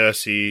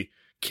 Cersei,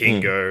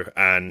 Kingo,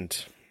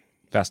 and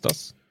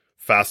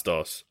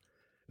Phastos,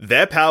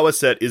 their power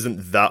set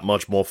isn't that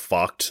much more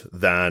fucked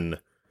than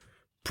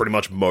pretty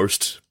much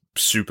most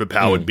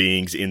superpowered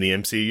beings in the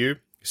MCU.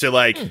 So,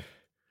 like,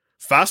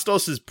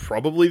 Phastos is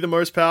probably the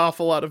most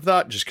powerful out of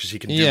that, just because he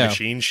can do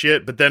machine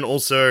shit, but then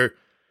also,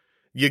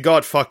 you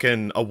got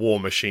fucking a war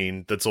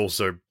machine that's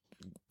also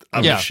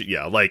a machine.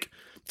 Yeah, like...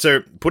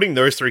 So, putting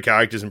those three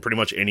characters in pretty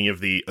much any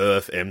of the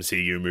Earth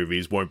MCU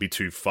movies won't be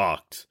too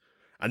fucked.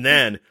 And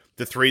then,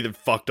 the three that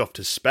fucked off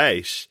to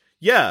space,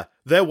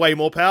 they're way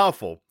more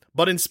powerful.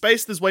 But in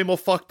space, there's way more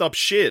fucked up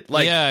shit.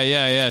 Like,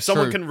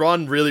 someone can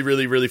run really,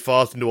 really, really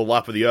fast into a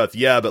lap of the Earth.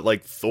 Yeah, but,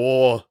 like,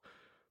 Thor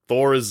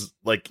is,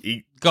 like...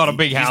 Got a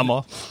big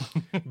hammer.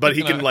 But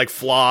he can, like,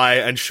 fly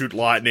and shoot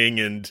lightning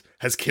and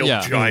has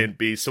killed giant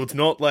beasts. So it's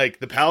not, like,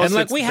 the power and,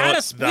 like, set's we had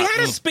a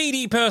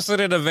speedy person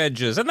in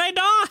Avengers, and they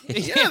died.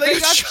 Yeah, they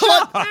got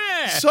shot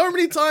so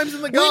many times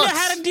in the guts. We know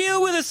how to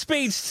deal with a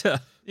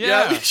speedster.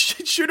 Yeah,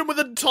 shoot him with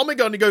a Tommy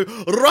gun and go,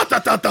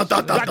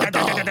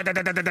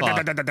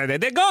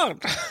 rat-a-tat-tat-tat-tat-tat. They're gone.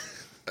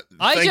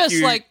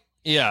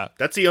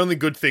 That's the only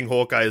good thing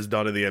Hawkeye has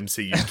done in the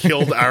MCU.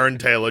 Killed Aaron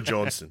Taylor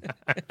Johnson.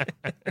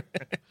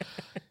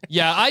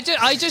 Yeah,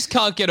 I just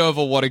can't get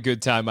over what a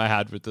good time I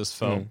had with this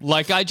film.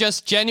 Like, I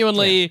just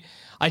genuinely...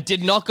 I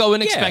did not go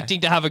in expecting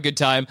to have a good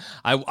time.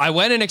 I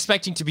went in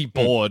expecting to be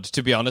bored,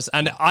 to be honest.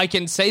 And I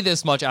can say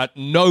this much, at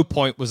no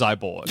point was I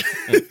bored.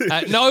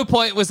 At no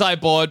point was I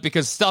bored,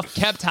 because stuff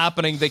kept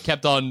happening that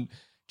kept on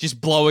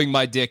just blowing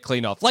my dick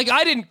clean off. Like,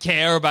 I didn't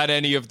care about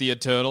any of the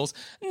Eternals.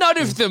 None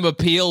of them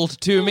appealed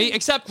to me,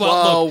 except,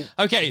 look,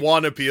 okay.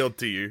 One appealed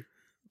to you.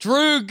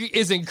 Droog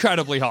is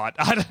incredibly hot.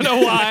 I don't know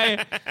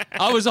why.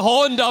 I was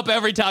horned up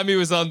every time he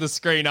was on the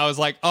screen. I was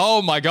like,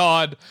 oh my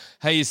God,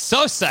 he's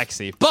so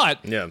sexy. But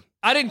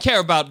I didn't care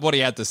about what he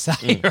had to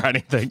say or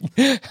anything.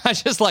 I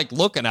just like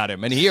looking at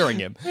him and hearing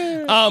him.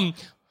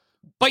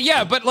 But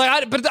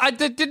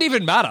it didn't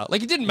even matter.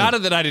 Like, it didn't matter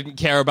that I didn't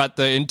care about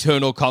the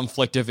internal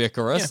conflict of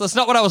Icarus. That's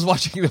not what I was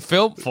watching the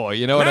film for.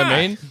 You know what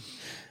I mean?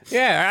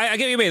 Yeah, I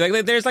get what you mean.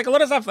 Like, there's like a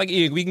lot of stuff, like,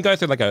 we can go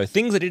through like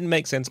things that didn't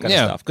make sense kind of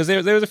stuff. Because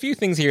there was a few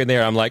things here and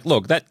there I'm like,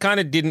 look, that kind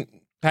of didn't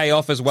pay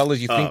off as well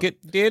as you think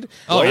it did.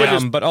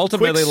 But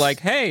ultimately, like,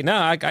 hey, no,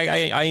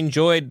 I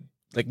enjoyed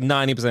like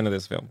 90% of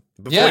this film.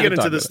 Before we get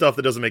into the stuff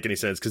that doesn't make any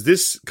sense, because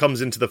this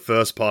comes into the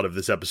first part of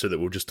this episode that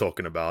we were just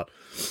talking about,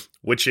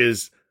 which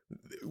is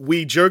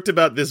we joked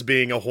about this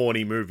being a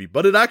horny movie,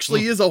 but it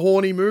actually is a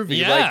horny movie.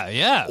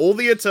 Yeah. All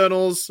the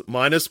Eternals,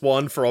 minus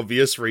one for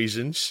obvious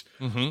reasons,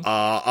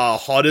 are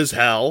hot as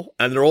hell,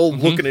 and they're all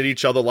looking at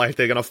each other like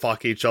they're gonna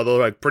fuck each other,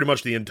 like pretty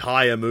much the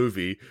entire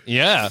movie.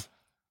 Yeah.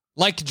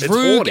 Like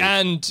Droog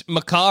and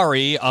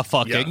Makari are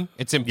fucking,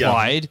 it's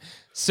implied.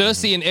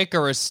 Cersei and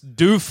Ikaris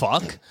do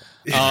fuck.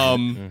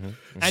 And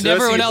Cersei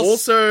everyone else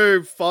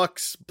also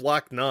fucks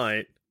Black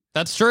Knight.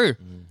 That's true.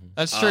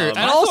 That's true. And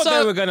I also thought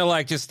they were going to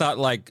like just start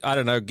like, I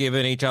don't know,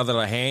 giving each other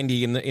a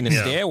handy in a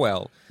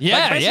stairwell.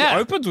 Yeah, It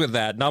opens with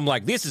that, and I'm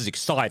like, this is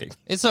exciting.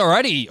 it's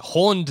already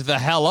horned the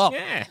hell up.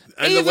 Yeah.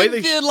 And Even the way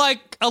they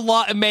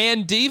a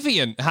man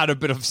deviant had a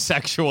bit of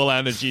sexual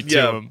energy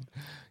to him.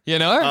 You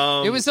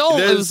know, it was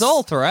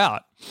all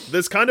throughout.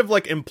 There's kind of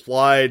like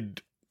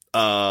implied,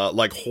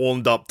 like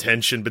horned up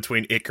tension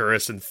between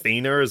Ikaris and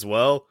Thena as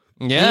well.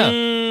 Yeah.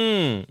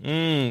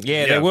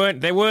 They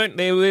weren't. They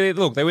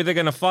were either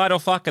going to fight or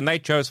fuck, and they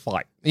chose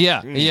fight.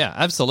 Yeah,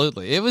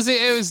 absolutely. It was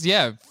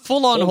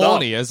full on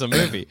horny as a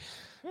movie.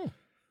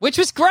 Which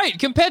was great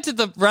compared to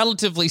the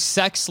relatively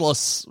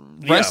sexless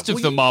rest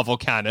of the Marvel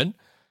canon,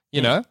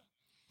 you know?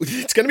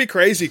 It's going to be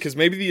crazy because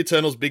maybe the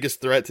Eternals' biggest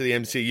threat to the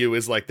MCU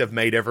is like they've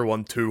made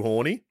everyone too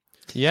horny.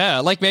 Yeah,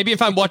 like maybe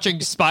if I'm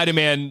watching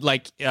Spider-Man,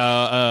 like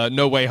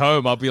No Way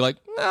Home, I'll be like,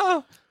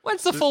 no,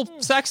 when's the full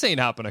sex scene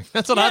happening?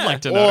 That's what I'd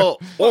like to know.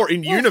 Or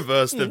in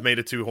universe, they've made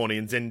it too horny.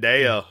 And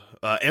Zendaya,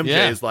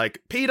 MJ is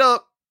like, Peter,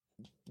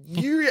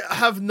 you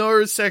have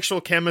no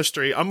sexual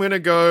chemistry. I'm going to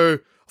go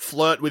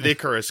flirt with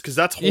Ikaris because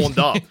that's horned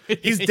up.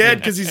 He's dead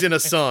because he's in a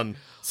sun.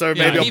 So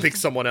maybe I'll pick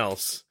someone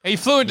else. He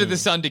flew into the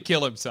sun to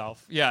kill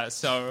himself. Yeah,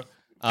 so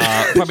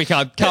probably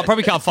can't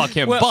fuck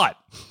him. But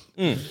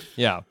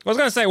yeah, I was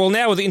going to say, well,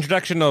 now with the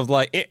introduction of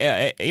like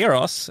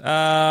Eros,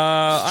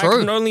 I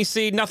can only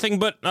see nothing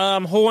but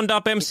horned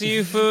up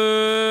MCU for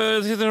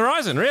the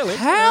horizon. Really,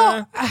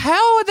 how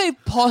are they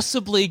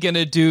possibly going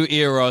to do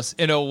Eros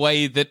in a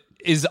way that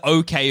is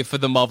okay for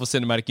the Marvel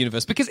Cinematic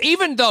Universe? Because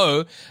even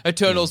though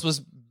Eternals was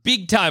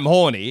big time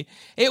horny,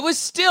 it was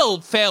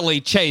still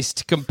fairly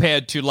chaste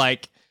compared to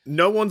like.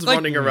 No one's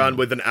running around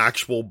with an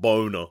actual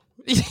boner.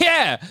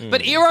 Yeah,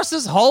 but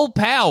Eros' whole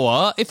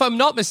power, if I'm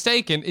not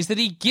mistaken, is that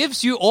he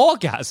gives you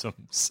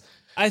orgasms.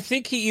 I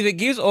think he either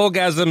gives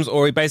orgasms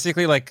or he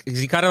basically like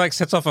he kind of like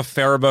sets off a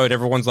pheromone.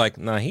 Everyone's like,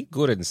 "Nah, he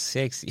good and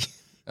sexy."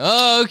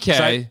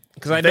 Okay,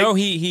 because I know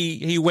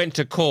he went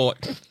to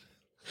court.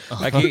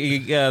 Like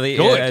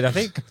I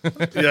think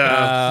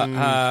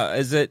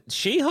is it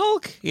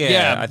She-Hulk?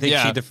 Yeah, I think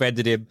she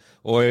defended him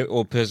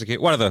or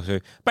persecuted one of those two.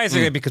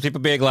 Basically, because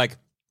people being like,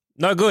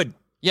 "No good."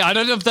 Yeah, I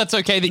don't know if that's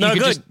okay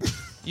that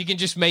you can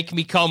just make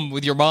me come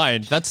with your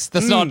mind. That's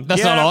not on,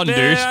 dude.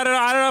 I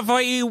don't know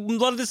if you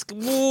love this.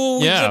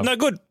 No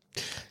good.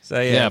 So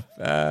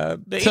how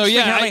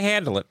they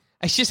handle it.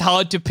 It's just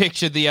hard to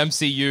picture the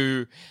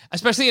MCU,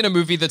 especially in a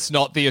movie that's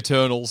not the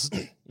Eternals,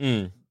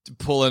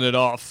 pulling it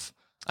off.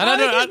 I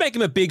think just make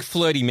him a big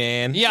flirty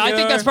man. Yeah, I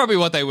think that's probably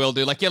what they will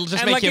do. Like, it'll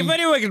just make him. If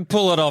anyone can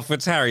pull it off,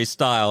 it's Harry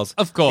Styles.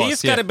 Of course,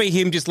 he's got to be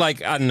him, just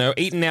like I don't know,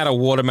 eating out a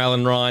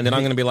watermelon rind, and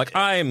I'm going to be like,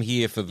 I am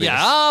here for this. Yeah,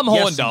 I'm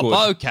horned up.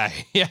 Good.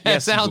 Okay, yeah,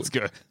 sounds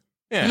good.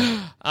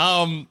 Yeah.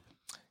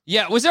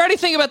 Yeah. Was there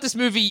anything about this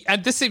movie?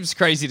 And this seems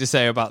crazy to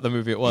say about the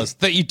movie. It was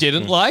that you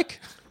didn't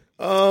like.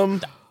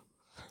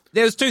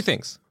 There's two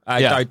things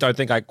I don't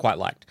think I quite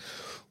liked.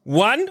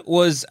 One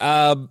was,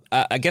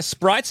 I guess,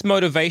 Sprite's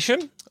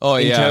motivation.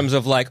 In terms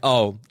of like,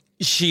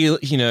 she's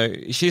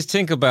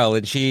Tinkerbell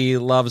and she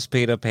loves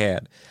Peter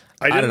Pan.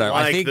 I don't know.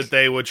 I think that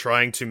they were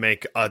trying to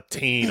make a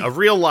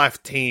real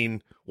life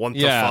teen, want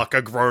to fuck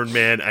a grown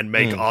man and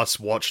make us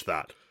watch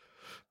that.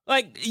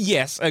 Like,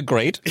 yes,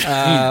 agreed.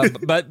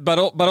 But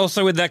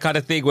also with that kind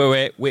of thing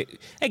where we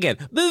again,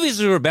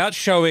 movies are about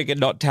showing and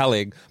not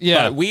telling.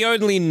 Yeah. But we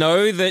only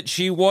know that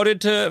she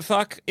wanted to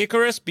fuck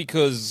Icarus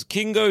because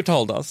Kingo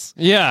told us.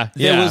 Yeah.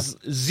 There was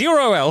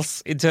zero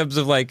else in terms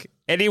of like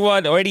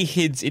anyone or any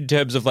hints in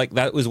terms of like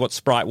that was what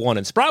Sprite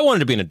wanted. Sprite wanted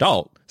to be an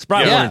adult.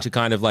 Sprite wanted to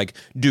kind of like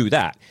do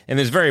that. And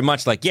there's very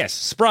much like, yes,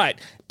 Sprite,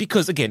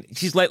 because again,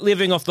 she's like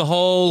living off the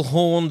whole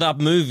horned up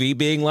movie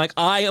being like,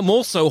 I am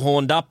also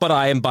horned up, but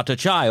I am but a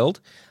child.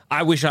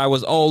 I wish I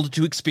was old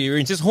to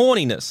experience this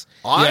horniness.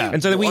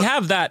 And so that we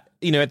have that,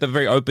 at the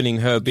very opening,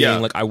 her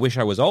being like, I wish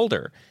I was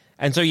older.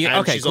 And so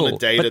she's cool. on a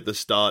date at the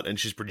start, and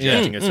she's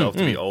projecting herself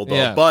to be older.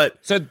 Yeah. But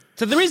so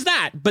there is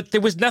that, but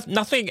there was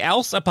nothing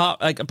else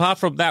apart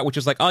from that, which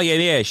was like,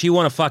 she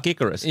want to fuck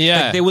Icarus.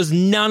 Yeah, like, there was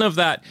none of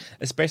that,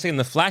 especially in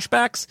the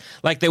flashbacks.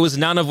 Like there was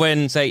none of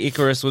when, say,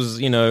 Icarus was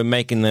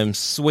making them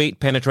sweet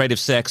penetrative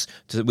sex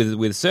with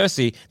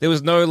Cersei. There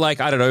was no like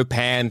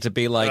Pan to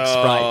be like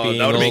Sprite being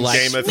that would all have been like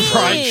Game of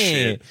Thrones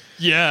shit.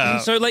 Yeah.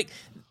 And so like.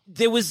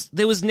 there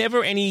was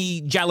never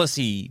any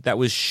jealousy that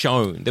was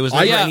shown. There was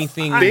never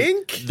anything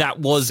that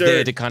was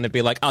there to kind of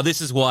be like, oh, this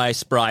is why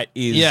Sprite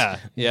is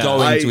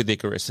going with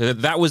Icarus. So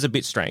that was a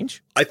bit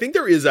strange. I think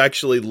there is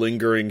actually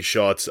lingering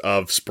shots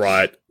of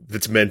Sprite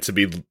that's meant to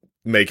be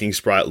making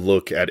Sprite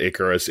look at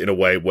Icarus in a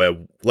way where,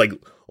 like,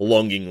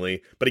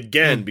 longingly. But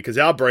again, because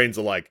our brains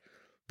are like,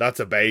 that's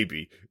a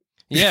baby.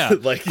 Yeah,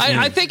 like,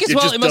 I think as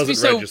well, it must be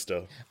so.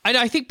 Register. And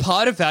I think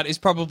part of that is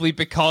probably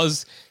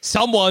because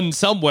someone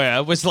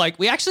somewhere was like,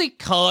 we actually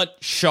can't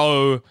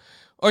show,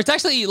 or it's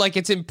actually like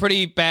it's in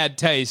pretty bad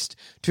taste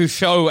to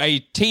show a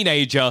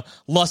teenager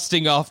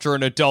lusting after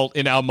an adult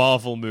in our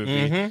Marvel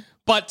movie. Mm-hmm.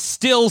 But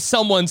still,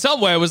 someone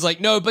somewhere was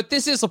like, no, but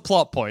this is a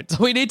plot point,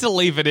 so we need to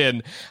leave it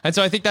in. And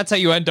so I think that's how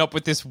you end up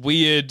with this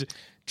weird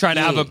trying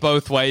to have it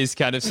both ways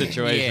kind of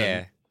situation.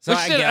 Yeah. So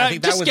I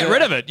think just get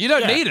rid of it. You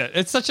don't need it.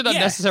 It's such an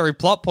unnecessary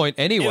plot point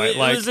anyway. It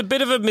was a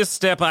bit of a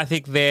misstep, I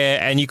think, there,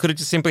 and you could have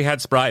just simply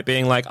had Sprite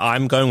being like,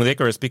 I'm going with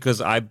Icarus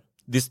because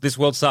this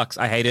world sucks.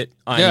 I hate it.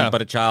 I'm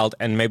but a child,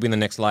 and maybe in the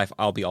next life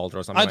I'll be older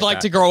or something. I'd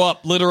like to grow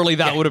up. Literally,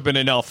 that would have been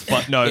enough,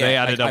 but no, they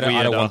added a weird.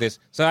 I don't want this.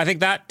 So I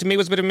think that, to me,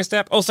 was a bit of a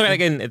misstep. Also,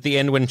 again, at the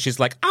end when she's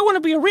like, I want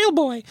to be a real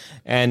boy,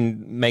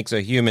 and makes her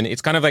human,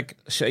 it's kind of like,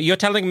 you're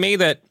telling me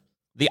that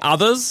the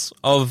others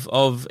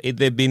of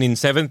they've been in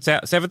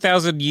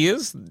 7,000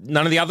 years.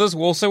 None of the others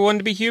also wanted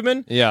to be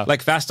human. Yeah,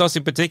 like Phastos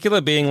in particular,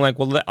 being like,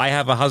 well, I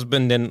have a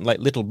husband and like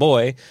little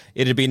boy.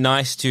 It'd be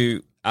nice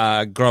to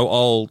grow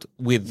old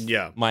with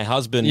my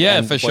husband.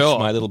 and for watch sure.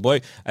 my little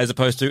boy, as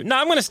opposed to no,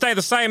 I'm going to stay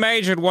the same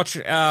age and watch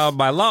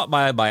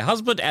my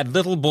husband and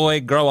little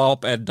boy grow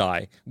up and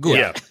die. Good.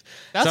 Yeah.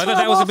 So I thought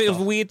that was a bit of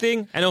a weird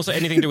thing, and also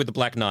anything to do with the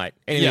Black Knight.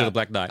 Anything with the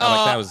Black Knight.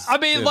 That was. I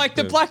mean,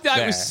 the Black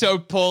Knight was so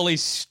poorly,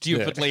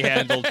 stupidly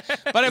handled.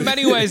 But in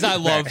many ways, I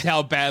loved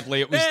how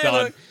badly it was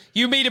done.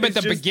 You meet him at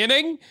the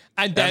beginning,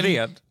 and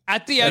then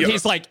at the end,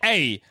 he's like,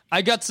 "Hey,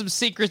 I got some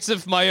secrets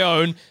of my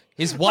own."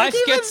 His wife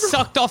gets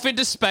sucked off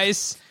into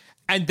space.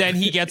 And then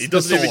he gets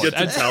the sword. He doesn't even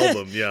get to tell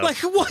them, Like,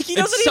 what? He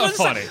doesn't even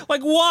say,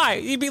 like, why?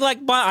 He'd be like,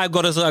 I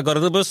got a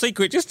little bit of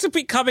secret. Just to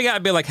be coming out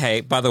and be like,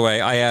 hey, by the way,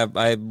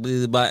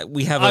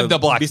 we have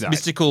a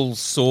mystical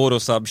sword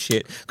or some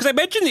shit. Because I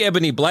mentioned the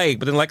Ebony Blade,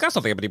 but then like, that's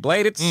not the Ebony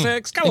Blade, it's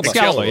Excalibur.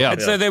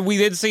 And so then we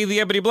then see the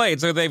Ebony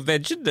Blade, so they've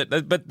mentioned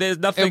it, but there's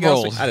nothing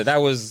else. That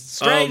was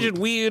strange and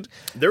weird.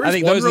 There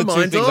is one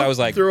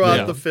reminder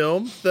throughout the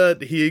film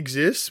that he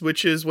exists,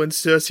 which is when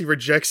Cersei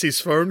rejects his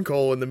phone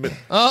call in the middle.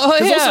 Oh,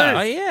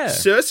 yeah.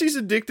 Cersei's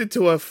addicted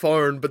to her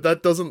phone, but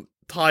that doesn't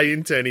tie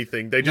into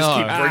anything. They just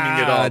keep bringing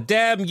it up.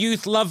 Damn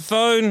youth love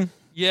phone.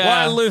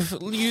 Yeah. Why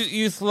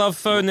youth love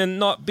phone and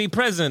not be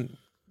present?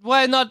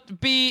 Why not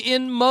be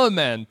in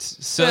moment,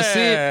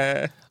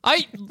 Cersei?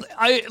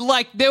 I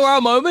like, there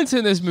are moments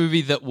in this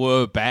movie that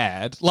were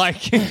bad.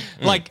 Like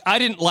I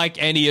didn't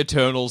like any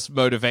Eternals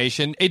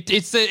motivation.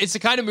 It's the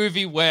kind of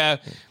movie where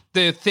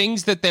the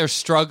things that they're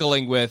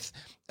struggling with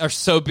are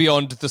so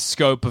beyond the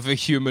scope of a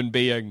human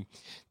being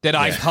that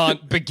I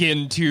can't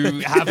begin to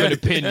have an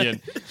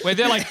opinion. Where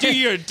they're like, do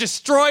you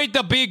destroy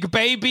the big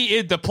baby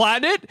in the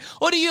planet?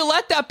 Or do you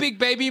let that big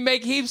baby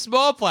make heaps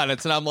more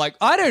planets? And I'm like,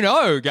 I don't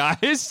know,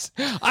 guys.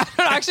 I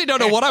actually don't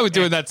know what I would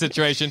do in that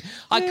situation.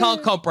 I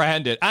can't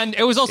comprehend it. And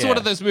it was also one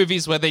of those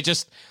movies where they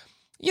just,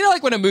 you know,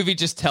 like when a movie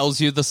just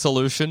tells you the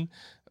solution,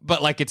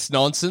 but like it's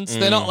nonsense.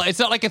 They're not. It's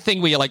not like a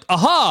thing where you're like,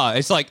 aha.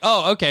 It's like,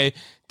 oh, okay.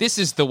 This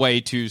is the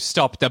way to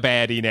stop the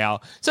baddie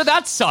now. So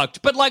that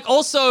sucked. But, like,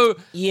 also...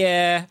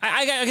 Yeah.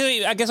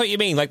 I guess what you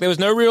mean. Like, there was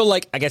no real,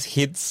 like, I guess,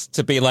 hints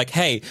to be like,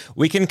 hey,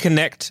 we can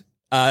connect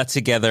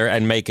together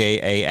and make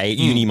a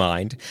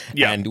uni-mind.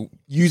 Yeah. And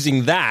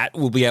using that,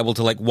 we'll be able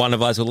to, like, one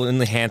of us will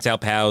enhance our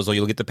powers or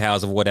you'll get the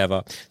powers of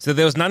whatever. So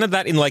there was none of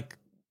that in, like,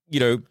 you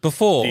know,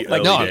 before.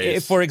 Like,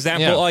 for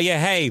example,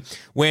 hey,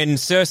 when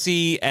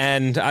Cersei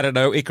and, I don't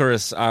know,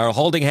 Icarus are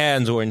holding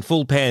hands or in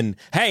full pen,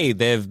 hey,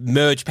 they've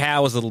merged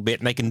powers a little bit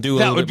and they can do a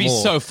little bit more. That would be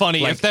so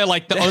funny if they're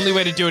like, the only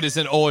way to do it is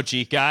an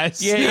orgy,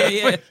 guys.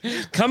 Yeah.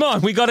 Come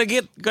on, we gotta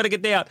get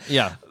down.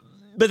 Yeah.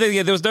 But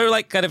then, there was no,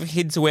 like, kind of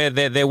hints where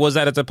there was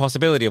that as a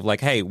possibility of,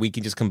 like, hey, we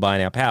can just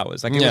combine our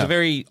powers. Like, it was a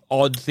very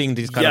odd thing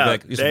to just kind of,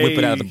 like, just whip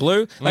it out of the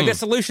blue. Like, their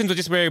solutions were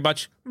just very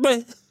much...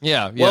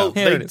 Yeah. Well,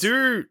 they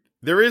do...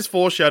 There is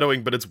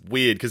foreshadowing, but it's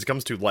weird because it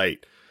comes too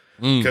late.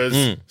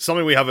 Because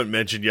something we haven't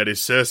mentioned yet is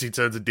Cersei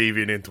turns a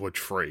deviant into a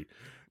tree.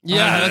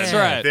 Yeah, that's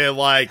right. They're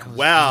like,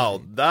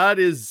 wow, that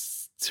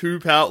is too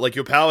powerful. Like,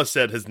 your power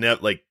set has never,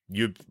 like,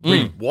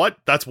 what?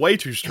 That's way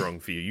too strong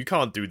for you. You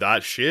can't do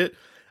that shit.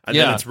 And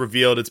then it's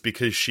revealed it's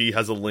because she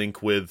has a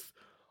link with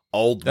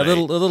old mate. A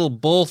little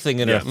ball thing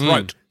in her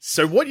throat.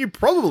 So what you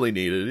probably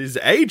needed is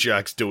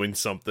Ajax doing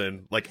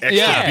something, like,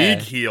 extra big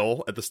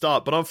heal at the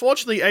start. But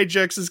unfortunately,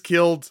 Ajax is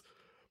killed...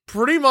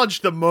 pretty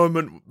much the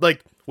moment,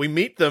 like, we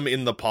meet them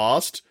in the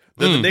past,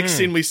 then the next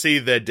scene we see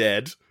they're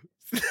dead.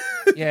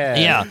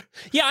 Yeah.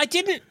 I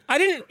didn't.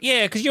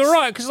 Yeah, because you're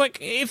right. Because like,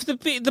 if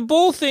the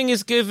ball thing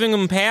is giving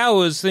them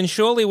powers, then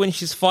surely when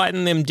she's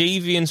fighting them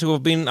deviants who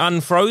have been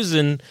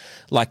unfrozen,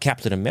 like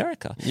Captain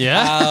America,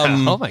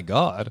 oh my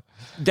god,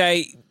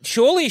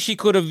 surely she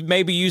could have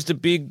maybe used a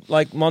big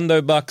like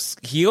Mondo Bucks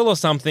heal or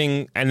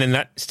something, and then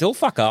that still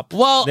fuck up.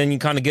 Well, then you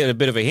kind of get a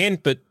bit of a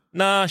hint, but.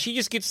 Nah, she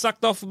just gets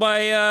sucked off by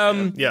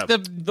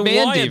the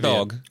wire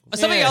dog.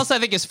 Something else I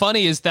think is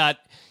funny is that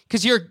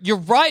because you're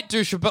right,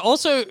 Dusha, but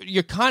also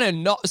you're kind of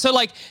not. So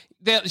like,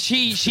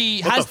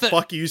 she what has the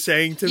fuck are you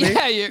saying to me?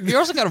 Yeah, you're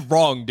also kind of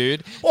wrong,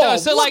 dude. Oh, no,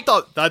 so like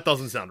that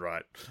doesn't sound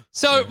right.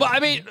 So I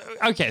mean,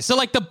 okay, so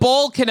like the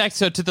ball connects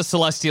her to the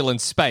Celestial in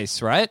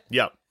space, right?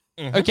 Yep.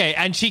 Mm-hmm. Okay,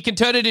 and she can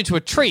turn it into a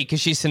tree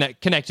because she's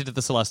connected to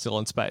the Celestial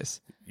in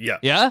space. Yeah.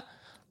 Yeah.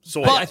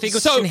 So I think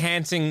it's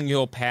enhancing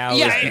your powers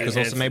because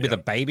also maybe the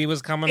baby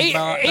was coming.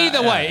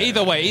 Either way.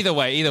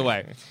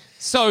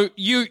 So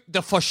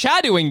the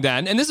foreshadowing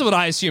then, and this is what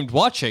I assumed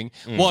watching,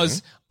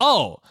 was,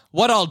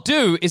 what I'll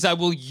do is I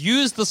will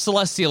use the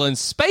Celestial in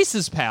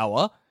Space's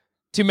power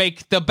to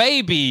make the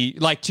baby,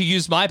 like to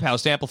use my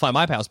powers, to amplify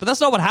my powers. But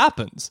that's not what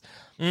happens.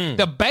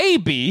 The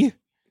baby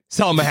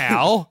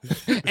somehow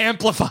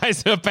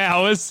amplifies her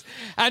powers.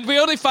 And we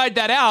only find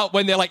that out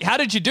when they're like, how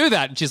did you do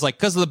that? And she's like,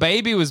 because the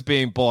baby was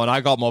being born,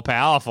 I got more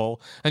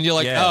powerful. And you're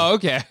like, oh,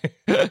 okay.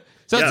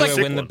 So it's like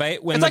when the baby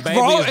is born,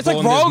 it's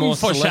like wrong there's more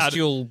foreshadowing.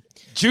 celestial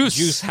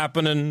juice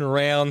happening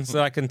around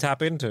that I can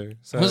tap into.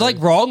 So. It was like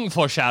wrong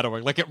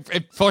foreshadowing. Like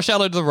it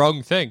foreshadowed the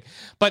wrong thing.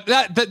 But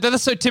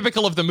that's so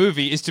typical of the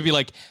movie is to be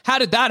like, how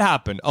did that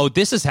happen? Oh,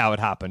 this is how it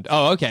happened.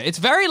 Oh, okay. It's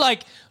very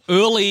like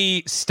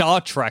early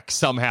Star Trek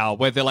somehow,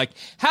 where they're like,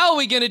 how are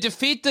we going to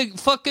defeat the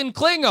fucking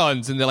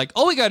Klingons? And they're like,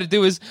 all we got to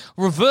do is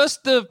reverse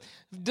the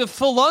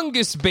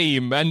Philungus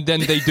beam, and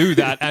then they do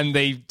that and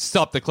they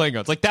stop the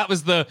Klingons. Like that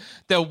was the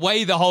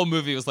way the whole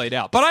movie was laid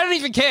out. But I don't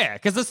even care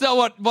because that's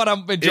not what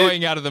I'm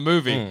enjoying out of the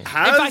movie. In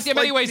fact, in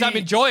many ways, I'm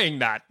enjoying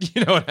that.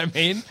 You know what I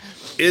mean?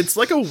 It's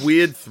like a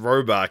weird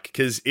throwback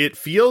because it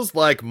feels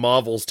like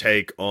Marvel's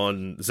take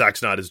on Zack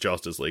Snyder's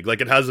Justice League. Like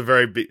it has a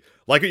very big,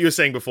 like what you were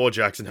saying before,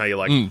 Jackson, how you're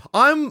like,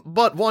 I'm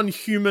but one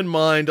human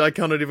mind. I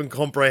cannot even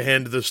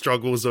comprehend the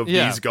struggles of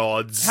these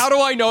gods. How do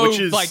I know?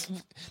 Like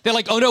they're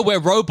like, oh no, we're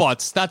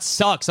robots. That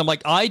sucks. I'm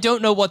like, I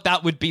don't know what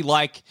that would be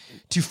like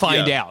to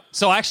find out.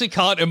 So I actually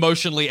can't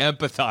emotionally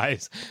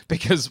empathize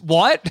because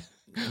what?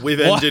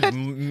 We've ended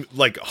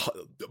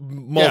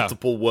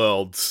multiple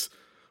worlds.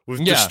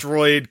 We've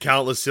destroyed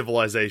countless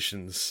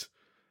civilizations.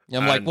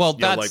 I'm like, well,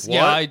 that's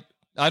like,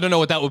 I don't know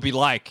what that would be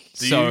like.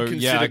 Do you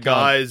consider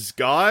guys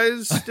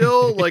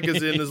still? Like,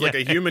 as in, is like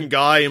a human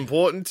guy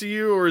important to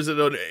you, or is it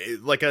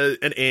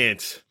an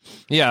ant?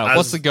 Yeah,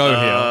 what's the go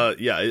here?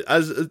 Yeah,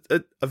 as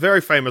a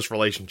very famous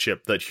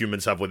relationship that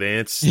humans have with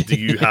ants, do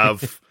you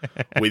have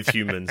with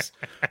humans?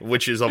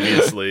 Which is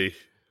obviously...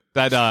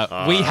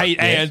 That we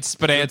hate ants,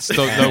 but ants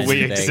don't know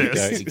we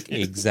exist.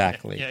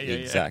 Exactly.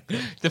 Exactly.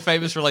 The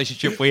famous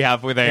relationship we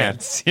have with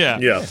ants. Yeah.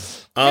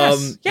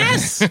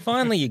 Yes.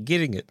 Finally, you're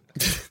getting it.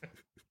 It's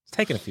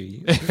taken a few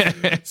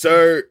years.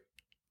 So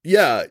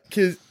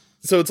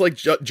it's like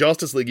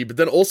Justice League, but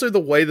then also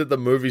the way that the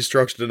movie's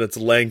structured and its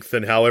length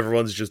and how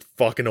everyone's just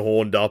fucking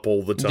horned up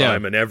all the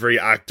time and every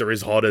actor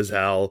is hot as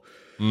hell.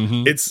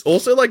 Mm-hmm. It's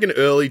also like an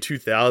early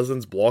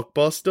 2000s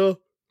blockbuster.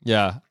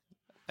 Yeah.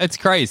 It's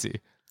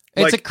crazy.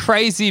 It's a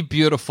crazy,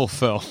 beautiful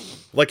film.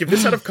 Like, if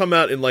this had have come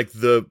out in, like,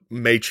 the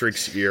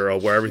Matrix era,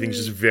 where everything's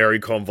just very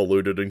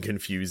convoluted and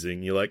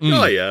confusing, you're like,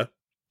 oh, yeah.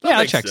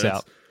 That checks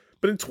out.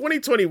 But in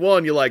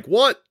 2021, you're like,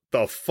 what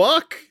the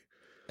fuck?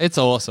 It's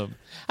awesome.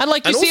 And,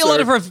 like, you see a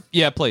lot of...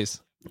 Yeah,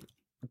 please.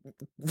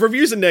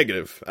 Reviews are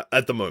negative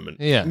at the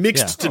moment. Yeah.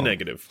 Mixed to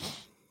negative.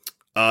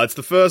 It's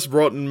the first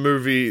rotten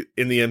movie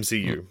in the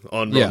MCU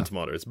on Rotten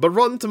Tomatoes. But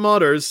Rotten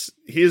Tomatoes,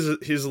 here's a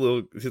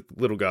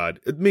little guide.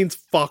 It means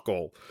fuck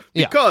all.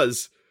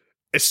 Because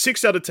a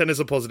 6 out of 10 is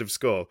a positive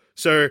score.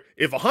 So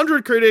if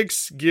 100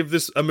 critics give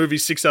this a movie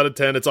 6 out of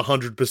 10, it's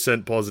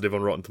 100% positive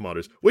on Rotten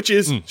Tomatoes, which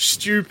is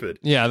stupid.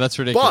 Yeah, that's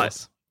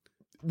ridiculous.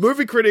 But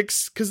movie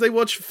critics, because they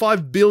watch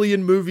 5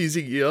 billion movies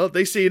a year,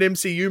 they see an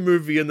MCU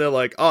movie and they're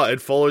like,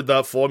 it followed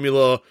that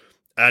formula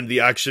and the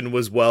action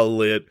was well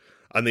lit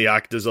and the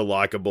actors are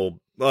likable.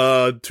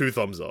 2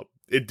 thumbs up.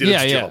 It did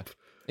its job.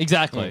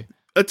 Exactly.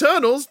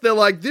 Eternals, they're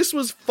like, this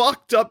was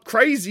fucked up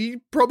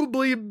crazy,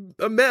 probably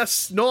a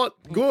mess, not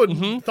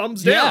good.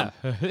 Thumbs down.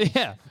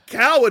 Yeah.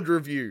 Coward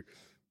review.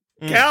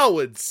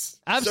 Cowards.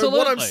 Absolutely. So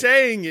what I'm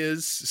saying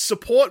is,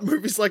 support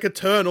movies like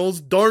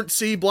Eternals, don't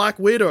see Black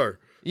Widow.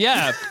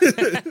 Yeah.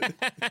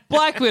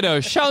 Black Widow,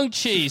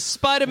 Shang-Chi,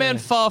 Spider-Man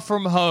Far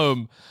From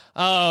Home.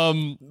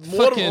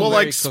 More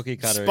like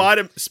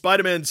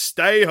Spider-Man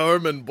Stay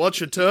Home and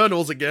watch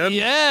Eternals again.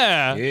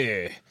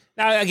 Yeah.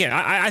 Again,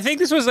 I think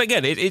this was,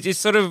 again, it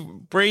just sort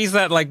of breathes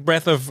that, like,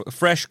 breath of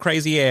fresh,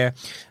 crazy air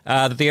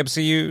that the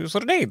MCU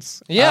sort of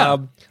needs. Yeah.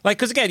 Like,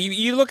 because, again,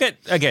 you look at,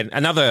 again,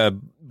 another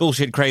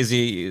bullshit,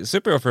 crazy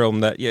superhero film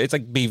that, it's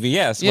like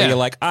BVS, where you're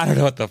like, I don't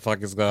know what the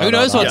fuck is going on. Who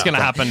knows what's going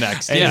to happen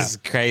next? It's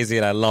crazy,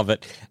 and I love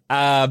it.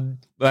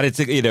 But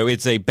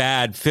it's a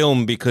bad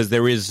film because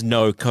there is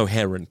no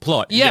coherent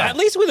plot. Yeah. At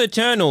least with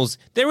Eternals,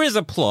 there is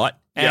a plot.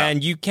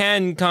 And you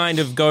can kind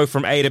of go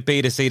from A to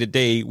B to C to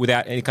D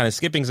without any kind of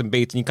skipping some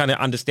beats, and you kind of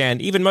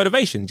understand even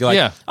motivations. You're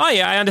like, oh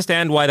yeah, I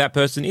understand why that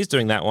person is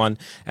doing that one.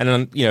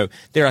 And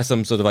there are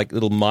some sort of like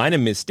little minor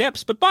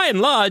missteps, but by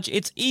and large,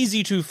 it's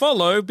easy to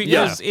follow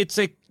because it's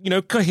a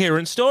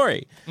coherent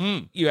story,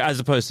 as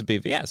opposed to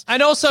BVS.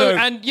 And also,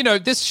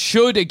 this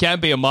should again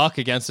be a mark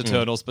against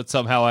Eternals, but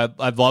somehow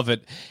I love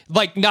it.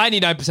 Like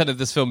 99% of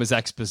this film is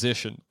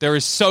exposition. There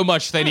is so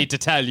much they need to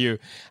tell you,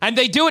 and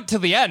they do it to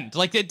the end.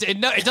 Like it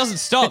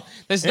doesn't stop.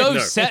 There's no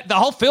set. The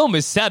whole film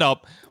is set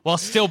up while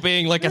still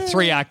being like a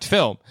 3-act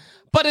film.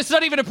 But it's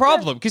not even a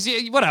problem because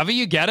whatever,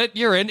 you get it,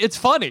 you're in. It's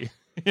funny.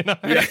 Yeah.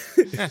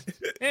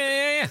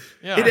 Yeah.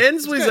 It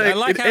ends with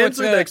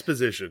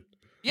exposition.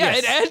 Yeah,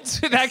 It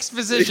ends with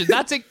exposition.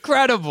 That's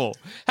incredible.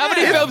 How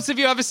many films have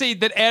you ever sseen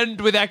that end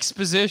with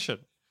exposition?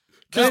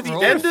 Because the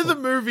end of the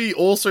movie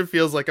also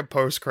feels like a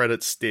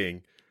post-credit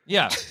sting.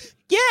 Yeah.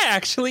 Yeah,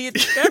 actually, it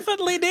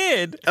definitely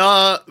did.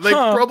 They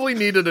probably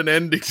needed an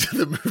ending to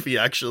the movie,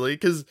 actually,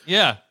 because...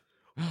 Yeah.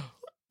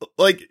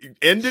 Like,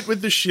 end it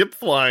with the ship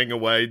flying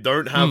away.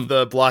 Don't have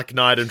the Black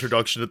Knight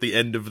introduction at the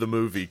end of the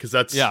movie, because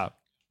that's... Yeah.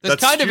 There's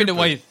kind of, in a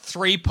way,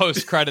 3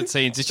 post-credit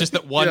scenes. It's just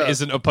that one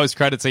isn't a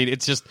post-credit scene.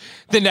 It's just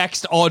the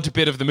next odd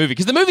bit of the movie.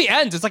 Because the movie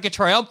ends. It's like a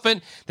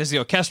triumphant. There's the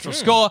orchestral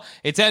score.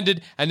 It's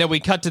ended. And then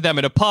we cut to them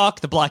in a park.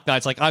 The Black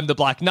Knight's like, I'm the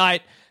Black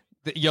Knight.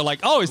 You're like,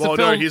 oh, is the film...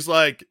 no, he's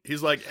like,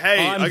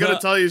 hey, I gotta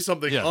tell you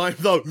something. Yeah. I'm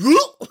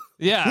the...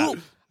 Yeah.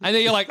 And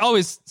then you're like, oh,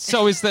 is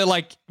there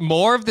like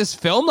more of this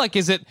film? Like,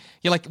 you're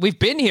like, we've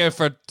been here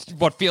for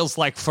what feels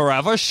like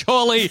forever.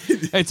 Surely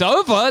it's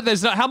over.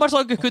 How much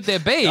longer could there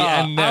be?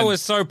 And I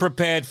was so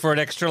prepared for an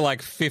extra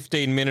like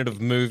 15-minute of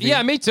movie.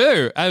 Yeah, me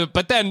too.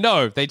 But then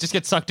no, they just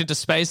get sucked into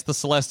space. The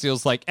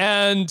Celestials like,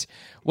 and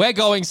we're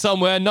going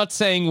somewhere, not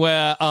saying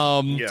where,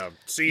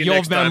 see you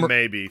next time,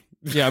 maybe.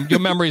 Yeah, your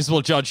memories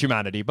will judge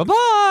humanity.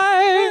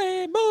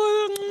 Bye-bye.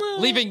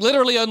 Leaving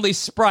literally only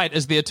Sprite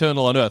as the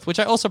Eternal on Earth, which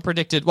I also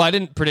predicted. Well, I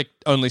didn't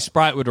predict only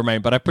Sprite would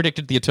remain, but I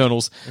predicted the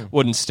Eternals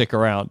wouldn't stick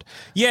around.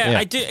 Yeah,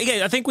 I did.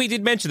 Again, I think we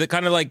did mention that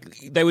kind of like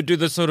they would do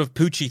the sort of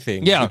Poochie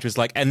thing, which was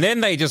like, and then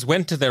they just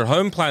went to their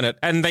home planet,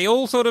 and they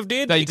all sort of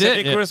did. They except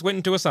did. Icarus went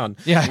into a sun.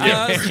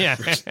 Yeah.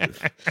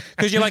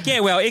 Because you're like,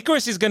 well,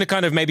 Icarus is going to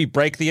kind of maybe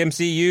break the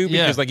MCU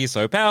because like he's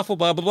so powerful,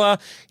 blah blah blah.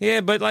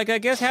 Yeah, but like I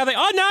guess how they?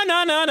 Oh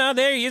no,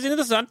 there he is into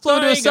the sun. Flew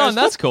to the sun.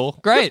 That's cool.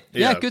 Great.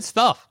 Yeah, good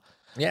stuff.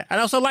 Yeah, and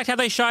I also liked how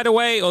they shied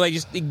away, or they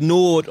just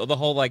ignored the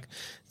whole like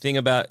thing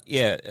about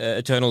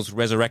Eternals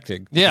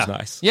resurrecting. Which is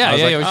nice. Yeah,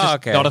 it was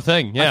just not a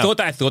thing. Yeah,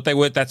 I thought they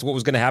were. That's what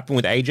was going to happen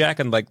with Ajak,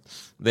 and like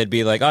they'd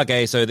be like,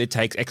 okay, so it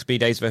takes XP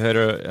days for her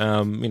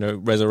to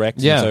resurrect.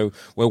 Yeah, and so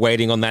we're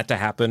waiting on that to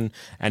happen,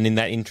 and in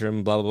that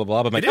interim, blah blah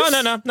blah blah. But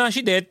like, no,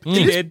 she did.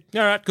 She did.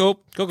 All right, cool.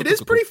 It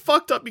is pretty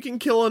fucked up. You can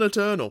kill an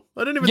Eternal.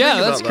 I didn't even think about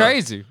that. Yeah, that's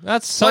crazy.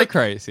 That's so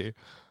crazy.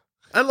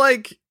 And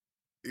like,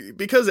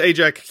 because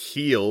Ajak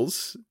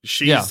heals,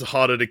 she's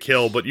harder to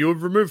kill, but you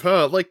would remove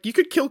her. Like, you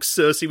could kill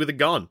Cersei with a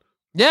gun.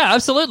 Yeah,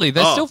 absolutely.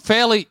 They're still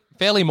fairly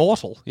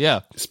mortal. Yeah.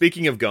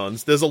 Speaking of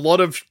guns, there's a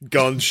lot of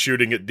guns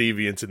shooting at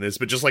deviants in this,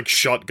 but just like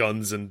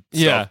shotguns and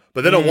stuff. Yeah.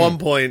 But then at one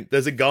point,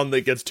 there's a gun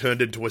that gets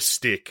turned into a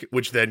stick,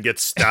 which then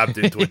gets stabbed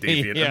into a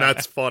deviant, and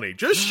that's funny.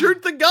 Just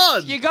shoot the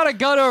gun! You got a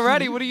gun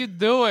already. What are you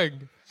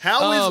doing?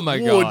 How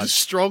is wood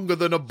stronger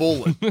than a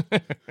bullet?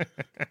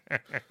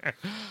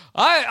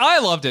 I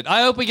loved it.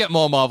 I hope we get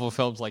more Marvel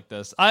films like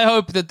this. I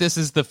hope that this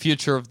is the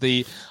future of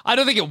the... I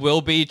don't think it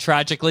will be,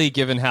 tragically,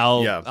 given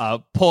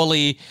how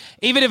poorly...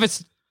 Even if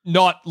it's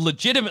not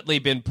legitimately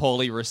been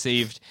poorly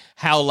received,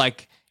 how,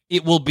 like,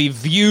 it will be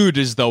viewed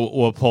as though it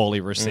were poorly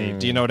received.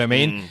 Do you know what I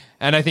mean?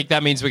 And I think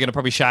that means we're going to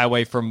probably shy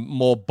away from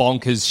more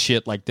bonkers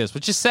shit like this,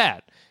 which is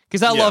sad,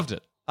 because I loved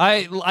it.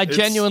 I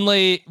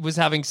genuinely was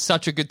having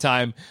such a good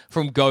time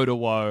from go to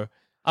woe.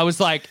 I was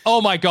like,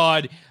 oh my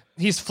God,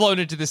 he's flown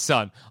into the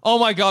sun. Oh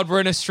my God, we're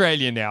in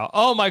Australia now.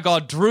 Oh my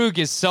God, Droog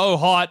is so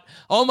hot.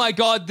 Oh my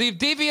God, the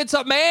Deviant's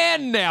a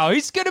man now.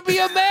 He's going to be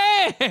a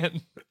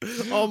man.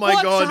 Oh my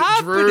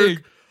God,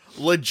 Droog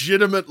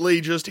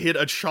legitimately just hit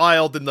a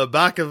child in the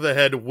back of the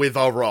head with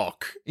a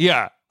rock.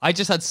 Yeah. I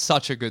just had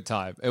such a good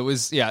time. It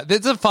was,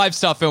 it's a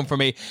 5-star film for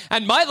me,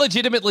 and might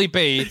legitimately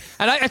be,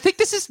 and I think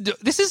this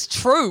is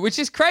true, which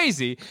is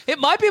crazy. It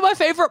might be my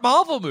favorite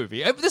Marvel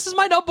movie. This is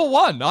my number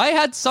 1. I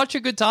had such a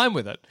good time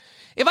with it.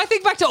 If I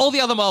think back to all the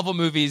other Marvel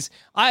movies,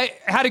 I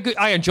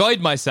enjoyed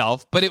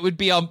myself, but it would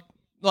be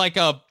like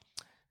a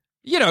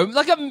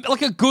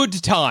good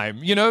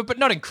time, but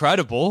not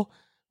incredible.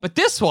 But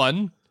this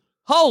one,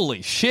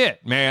 holy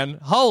shit, man,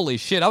 holy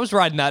shit! I was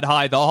riding that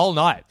high the whole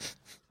night.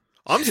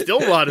 I'm still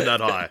riding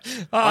that high.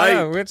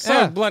 No, it's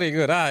so bloody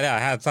good. I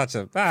had such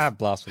a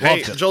blast.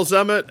 Hey, Joel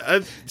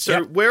Zammit,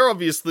 so we're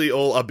obviously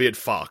all a bit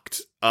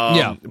fucked.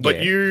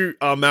 But you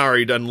are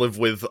married and live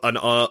with an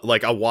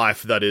a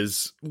wife that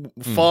is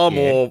far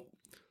more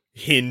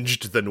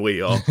hinged than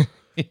we are.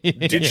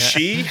 Did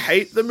she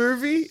hate the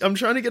movie? I'm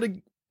trying to get a...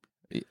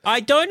 I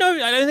don't know.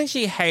 I don't think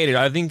she hated it.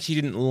 I think she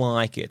didn't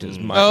like it as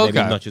much, maybe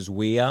as much as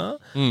we are.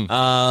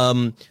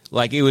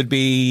 Like it would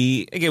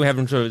be again. We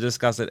haven't sort of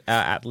discussed it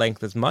at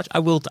length as much. I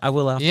will. After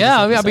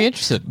I'll be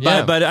interested.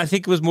 But I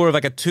think it was more of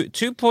like a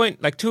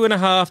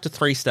 2.5 to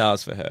 3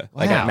 stars for her,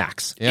 like at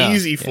max.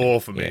 Easy 4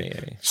 for me.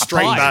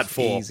 Straight bat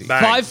 4. Easy.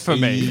 5 for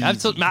me.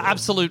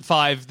 Absolute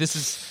 5. This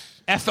is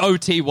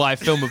FOTY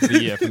film of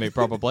the year for me,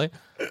 probably.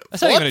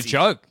 That's not even a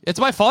joke. It's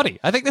my 40.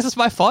 I think this is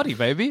my 40,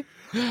 baby.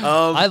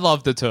 I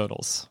love the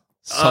Turtles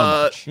so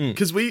much.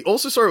 Because we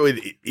also saw it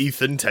with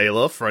Ethan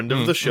Taylor, friend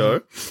of the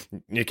show.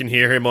 You can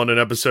hear him on an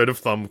episode of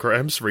Thumb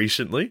Cramps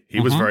recently. He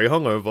was very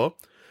hungover.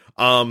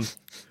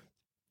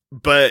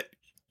 But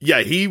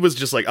yeah, he was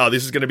just like, oh,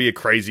 this is going to be a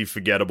crazy,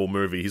 forgettable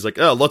movie. He's like,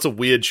 oh, lots of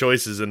weird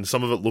choices, and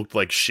some of it looked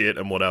like shit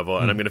and whatever,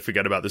 and I'm going to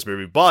forget about this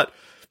movie. But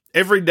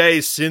every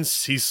day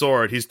since he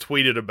saw it, he's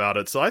tweeted about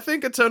it. So I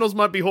think Eternals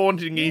might be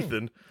haunting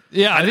Ethan.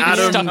 Yeah, and I think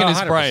Adam, it's stuck in his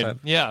 100%. brain.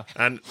 Yeah.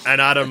 And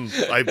Adam,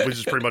 I was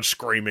just pretty much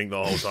screaming the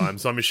whole time,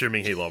 so I'm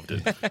assuming he loved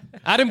it.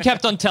 Adam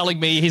kept on telling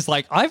me, he's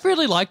like, I've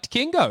really liked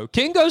Kingo.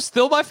 Kingo's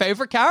still my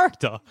favorite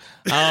character.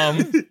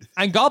 And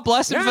God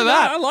bless him for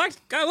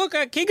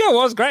that. Kingo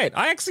was great.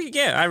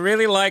 I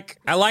really like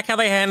how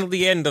they handled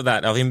the end of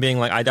that, of him being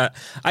like,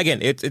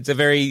 it's a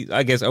very,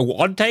 I guess, a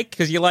odd take,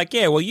 because you're like,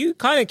 yeah, well, you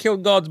kind of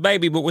killed God's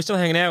baby, but we're still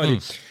hanging out with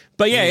him.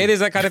 But yeah, it is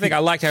that kind of thing. I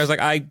liked how I was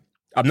like,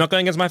 I'm not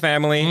going against my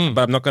family,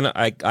 but I'm not going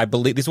to, I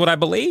believe, this is what I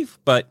believe,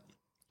 but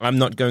I'm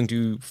not going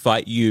to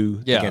fight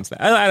you against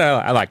that.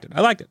 I liked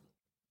it.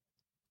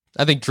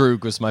 I think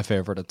Droog was my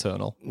favorite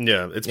Eternal.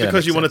 Yeah, it's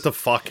because you wanted to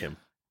fuck him.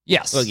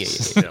 Yes. Well, yeah.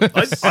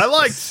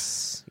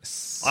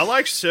 I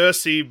like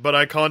Cersei, but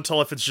I can't tell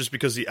if it's just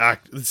because the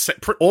act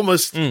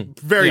almost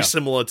very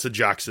similar to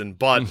Jackson,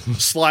 but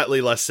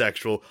slightly less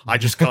sexual. I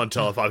just can't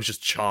tell if I was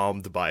just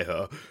charmed by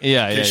her.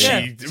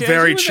 She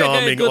very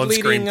charming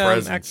on-screen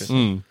presence.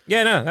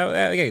 Yeah, no.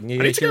 I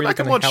need to go back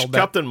and watch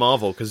Captain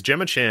Marvel, because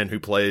Gemma Chan, who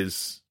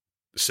plays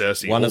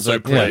Cersei, also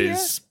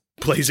plays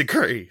a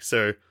Kree.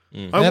 So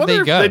I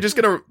wonder if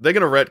they're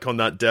gonna retcon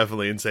that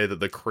definitely and say that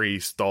the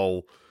Kree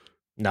stole.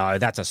 No,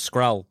 that's a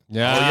Skrull.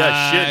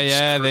 Yeah, shit.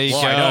 Yeah, there you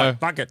go.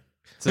 Fuck it.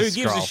 Who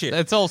gives a shit?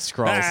 It's all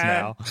Skrulls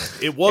now.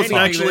 It wasn't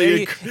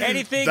actually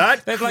anything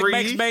that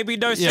makes maybe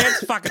no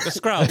sense. Fuck it, the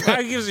Skrull.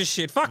 Who gives a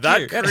shit? Fuck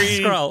that you. That's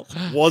a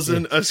Skrull.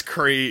 Wasn't a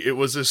Kree. It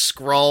was a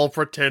Skrull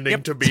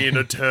pretending to be an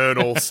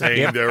Eternal,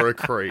 saying they're a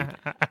Kree.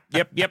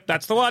 Yep,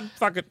 that's the one.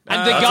 Fuck it.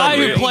 And the guy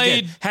who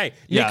played...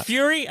 Nick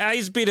Fury,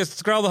 he's been a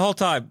Skrull the whole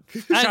time.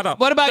 Shut up.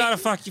 What about...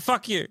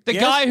 Fuck you. The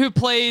guy who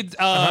played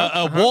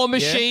a War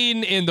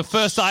Machine in the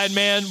first Iron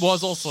Man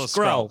was also a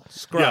Skrull.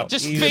 Skrull.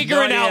 Just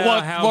figuring out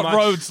what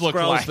roads look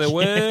like. There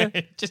were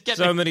just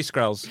so many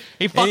Skrulls.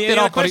 He fucked it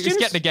up, but he was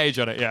getting a gauge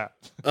on it, Do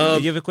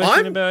you have a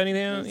question about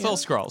anything else? It's all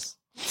Skrulls.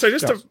 So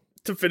just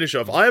to finish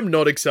off, I am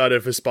not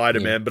excited for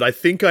Spider-Man, but I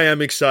think I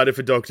am excited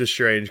for Doctor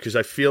Strange, because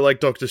I feel like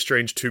Doctor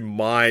Strange 2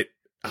 might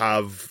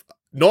have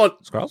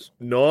not Skrulls?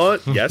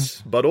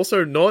 Yes, but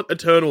also not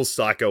Eternal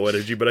Psycho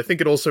energy, but I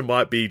think it also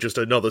might be just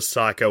another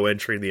Psycho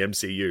entry in the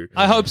MCU.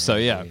 I hope so,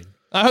 yeah.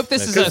 I hope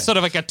this is a sort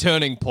of like a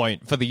turning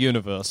point for the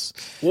universe,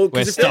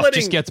 where stuff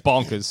just gets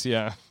bonkers,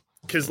 yeah.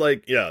 Because,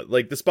 like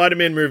the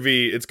Spider-Man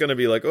movie, it's going to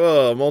be like,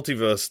 oh,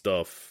 multiverse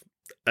stuff.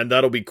 And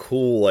that'll be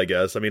cool, I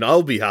guess. I mean,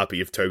 I'll be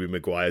happy if Tobey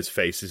Maguire's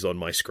face is on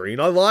my screen.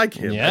 I like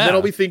him. Yeah. And then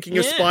I'll be thinking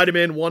of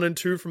Spider-Man 1 and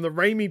 2 from the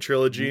Raimi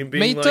trilogy and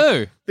being Me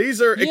too.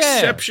 These are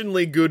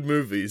exceptionally good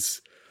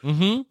movies.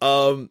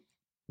 Mm-hmm.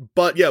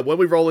 But yeah, when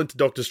we roll into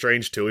Doctor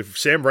Strange 2, if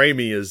Sam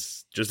Raimi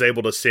is just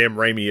able to Sam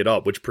Raimi it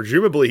up, which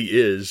presumably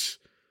he is,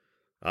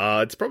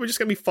 it's probably just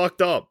going to be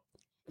fucked up.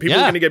 People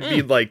are going to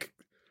be like...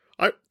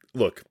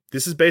 Look,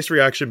 this is base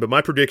reaction, but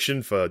my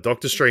prediction for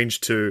Doctor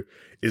Strange 2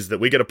 is that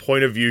we get a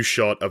point of view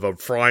shot of a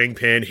frying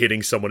pan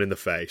hitting someone in the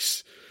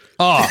face.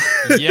 Oh,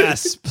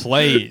 yes,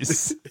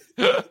 please.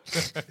 I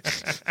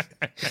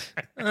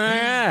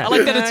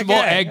like that it's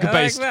more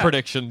egg-based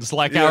predictions,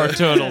 like our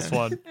Eternals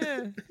one.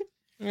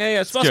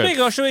 Yeah. So speaking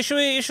of, should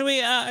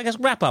we I guess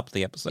wrap up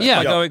the episode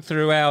by going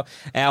through our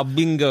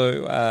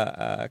bingo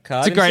card?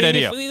 It's a great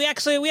idea. We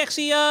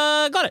actually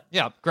got it.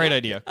 Yeah, great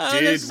idea.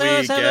 Did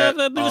we get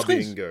a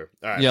bingo?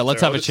 All right, yeah,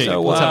 let's have a cheat.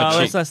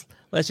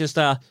 Let's just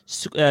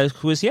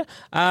quiz here.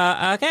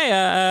 Okay,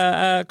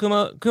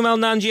 Kumail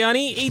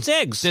Nanjiani eats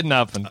eggs. Didn't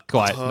happen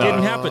quite. No.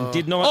 Didn't happen.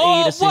 Did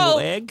not eat a single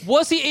egg.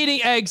 Was he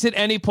eating eggs at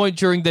any point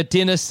during the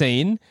dinner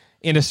scene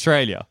in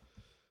Australia?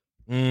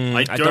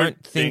 I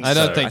don't think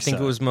so. I think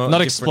it was more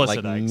not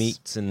explicit like eggs.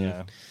 meats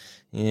and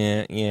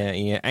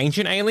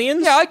ancient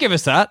aliens. Yeah, I'd give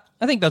us that.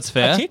 I think that's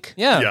fair. A tick?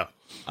 Yeah.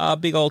 A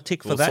big old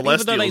tick for that.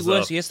 Celestials,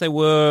 even though they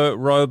were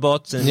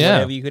robots and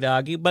whatever you could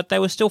argue, but they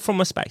were still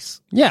from a space.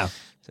 Yeah.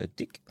 So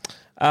tick.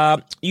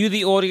 You,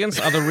 the audience,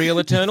 are the real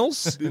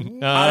Eternals. I don't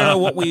know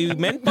what we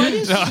meant by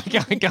this. No, I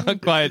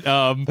can't quite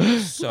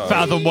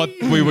fathom what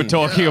we were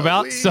talking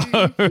about. So,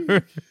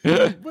 I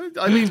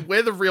mean,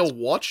 we're the real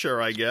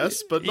Watcher, I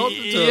guess, but not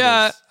the Turtles.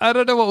 Yeah, I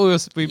don't know what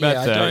we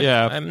meant there.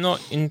 Yeah, I'm not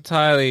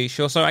entirely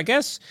sure. So I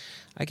guess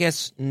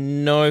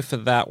no for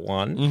that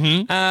one.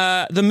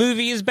 Mm-hmm. The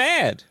movie is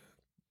bad.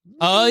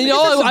 I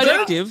don't.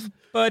 Subjective,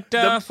 but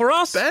for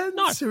us,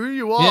 depends no. who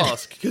you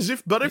ask. Because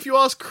if you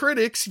ask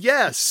critics,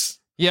 yes.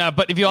 Yeah,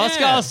 but if you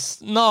ask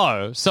us,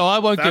 no. So I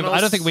won't give.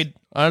 I don't think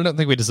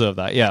we deserve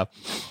that. Yeah.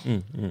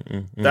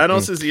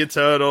 Thanos is the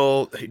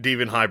Eternal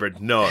Deviant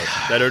hybrid. No,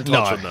 they don't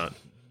touch on that.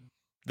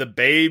 The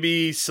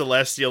baby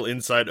Celestial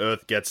inside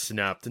Earth gets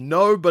snapped.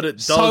 No, but it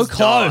does so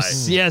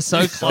close. die. Yeah,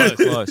 so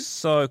close.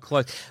 So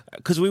close.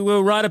 Because we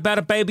were right about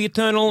a baby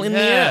Eternal in the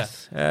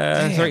Earth.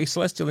 Sorry,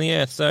 Celestial in the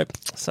Earth.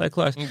 So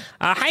close.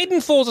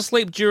 Hayden falls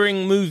asleep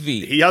during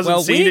movie. He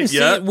hasn't seen we didn't it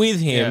yet. see it with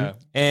him. Yeah.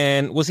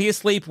 And was he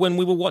asleep when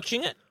we were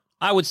watching it?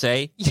 I would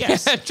say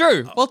yes. Yeah,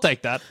 true. We'll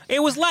take that.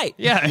 It was late.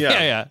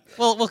 Yeah.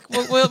 Well,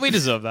 we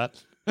deserve that.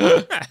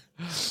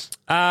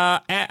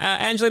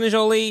 Angelina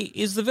Jolie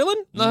is the villain?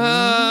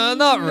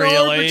 Not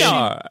really.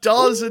 She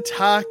does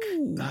attack.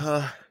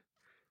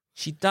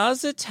 She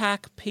does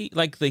attack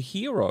like the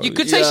hero. You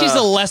could say she's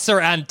a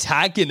lesser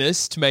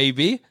antagonist,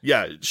 maybe.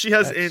 Yeah, she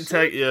has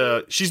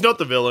she's not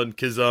the villain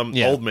because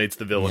Old Mate's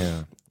the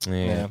villain.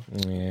 Yeah.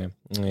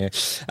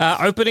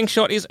 Opening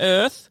shot is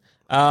Earth.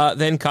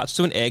 Then cuts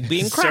to an egg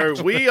being cracked.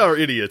 So we are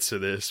idiots for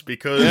this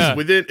because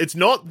it's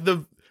not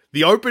the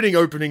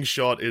opening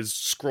shot is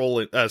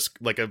scrolling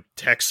like a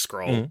text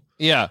scroll.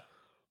 Yeah.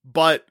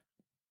 But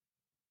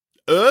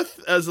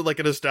Earth as like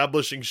an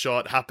establishing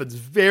shot happens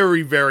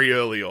very, very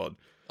early on.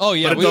 Oh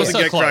yeah, but it we were doesn't so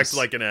get close. cracked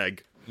like an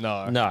egg.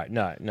 No.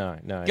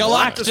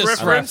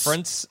 Galactus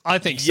reference? I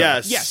think so.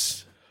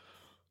 Yes.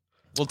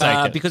 We'll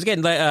take it. Because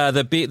again,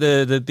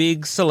 the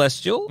big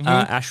celestial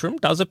Ashram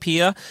does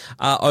appear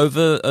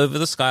over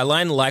the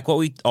skyline, like what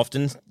we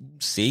often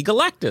see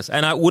Galactus,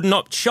 and it would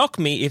not shock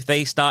me if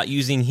they start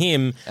using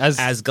him as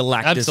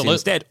Galactus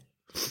instead.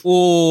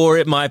 Or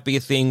it might be a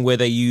thing where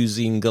they're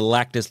using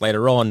Galactus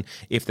later on.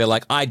 If they're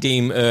like, I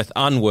deem Earth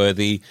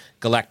unworthy,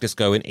 Galactus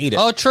go and eat it.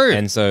 Oh, true.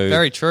 And so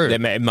very true.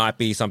 It might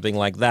be something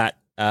like that.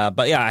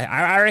 But yeah,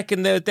 I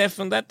reckon that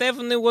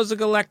definitely was a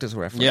Galactus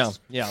reference.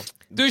 Yeah.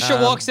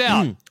 Dusha walks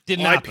out.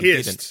 Didn't happen. I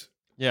pissed.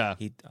 Yeah.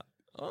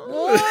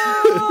 Oh,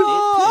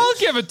 I'll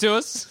give it to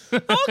us.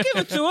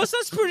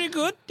 That's pretty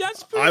good.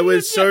 I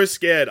was so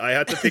scared. I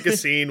had to pick a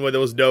scene where there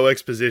was no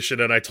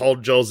exposition, and I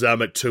told Joel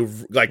Zammett to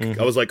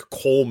I was like,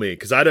 call me,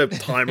 because I had a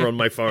timer on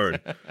my phone.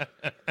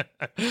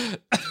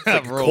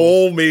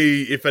 Call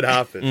me if it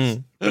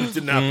happens. It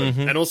didn't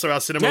happen. And also,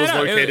 our cinema was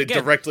located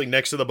directly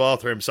next to the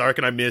bathroom, so I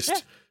reckon I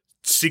missed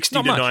 60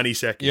 to 90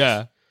 seconds.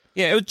 Yeah.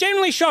 Yeah, it was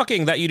genuinely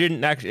shocking that you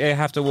didn't actually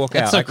have to walk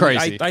out. That's so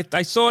crazy. I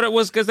thought it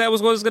was because that was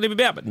what it was going to be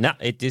about, but no,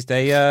 it just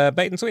a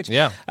bait and switch.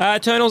 Yeah.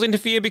 Eternals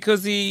interfere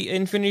because the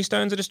Infinity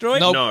Stones are destroyed?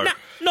 Nope. No.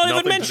 Not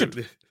even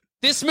mentioned.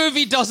 This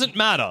movie doesn't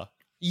matter.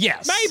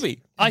 Yes.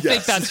 Maybe. I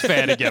think that's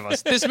fair to give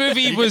us. This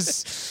movie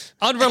was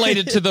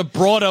unrelated to the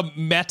broader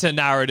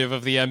meta-narrative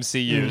of the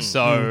MCU,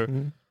 so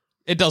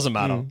it doesn't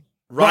matter.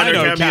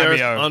 Rhino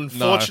cameo.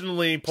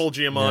 Unfortunately, Paul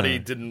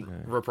Giamatti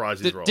didn't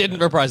reprise his role. Didn't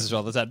reprise his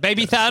role. That's that.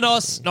 Baby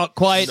Thanos, not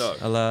quite. No.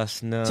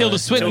 Alas, no. Tilda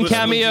Swinton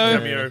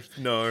cameo.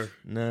 No.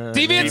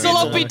 Deviants are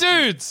lumpy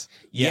dudes.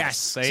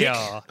 Yes, they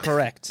are.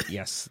 Correct.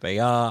 Yes, they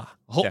are.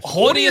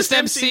 Horniest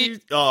MC.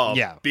 Oh,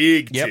 yeah.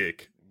 Big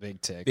tick. Big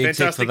tick.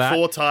 Fantastic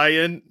Four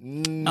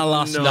tie-in.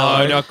 Alas,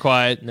 no, not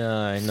quite.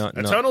 No, not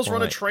Eternals not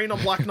run a quite. train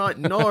on Black Knight.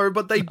 No,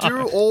 but they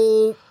do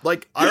all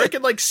I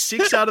reckon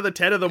 6 out of the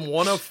 10 of them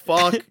want to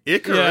fuck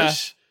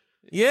Icarus.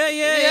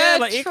 Yeah.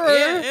 True.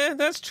 Yeah,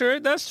 that's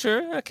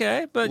true.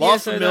 Okay, but La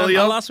so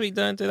Familia. last week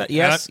don't do that.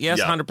 Yes, Yeah.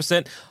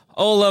 100%.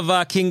 All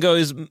of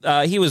Kingo's,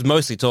 he was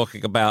mostly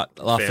talking about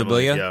La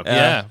Family, Familia.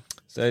 yeah.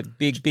 So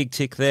big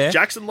tick there.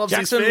 Jackson loves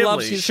his family.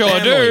 Loves his Sure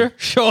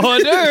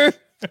family. do.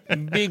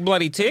 Big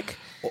bloody tick.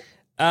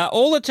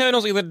 All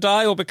Eternals either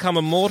die or become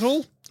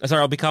immortal.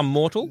 Sorry, I'll become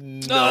mortal.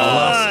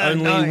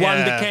 Only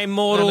one became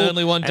mortal, and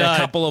only one and died. a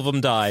couple of them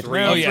died.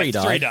 Three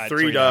died.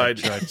 3 died.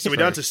 So we're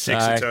down to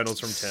 6 Sorry. Eternals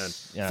from 10.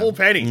 Yeah. Full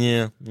penny.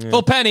 Yeah.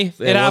 Full penny. It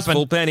was happened.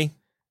 Full penny.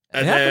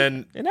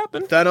 And It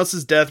happened.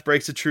 Thanos' death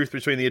breaks the truth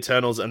between the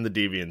Eternals and the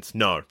Deviants.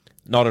 No.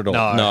 Not at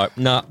all.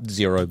 No,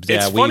 zero.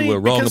 Yeah, we were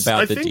wrong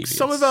about the I think deviants.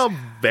 some of our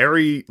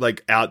very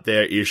out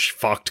there-ish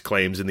fucked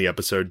claims in the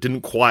episode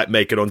didn't quite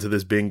make it onto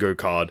this bingo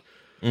card.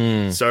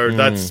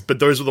 But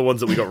those were the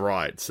ones that we got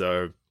right.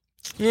 So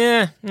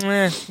Yeah.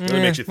 Really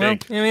makes you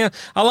think.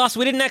 Alas,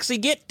 we didn't actually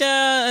get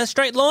a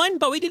straight line,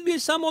 but we did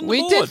get some on the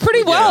board. We did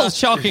pretty well,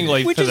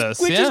 shockingly, which for is, this.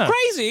 Which is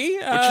crazy.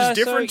 Which is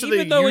different to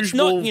even the though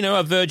usual... it's not,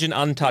 a virgin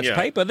untouched Yeah.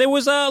 paper, there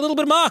was a little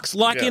bit of marks,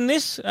 like in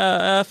this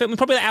film.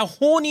 Probably our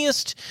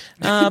horniest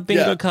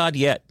bingo card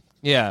yet.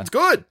 Yeah. It's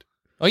good.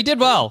 We did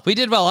well.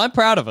 I'm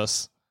proud of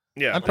us.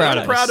 Yeah, I'm proud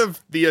of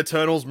us. the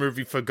Eternals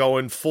movie for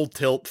going full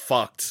tilt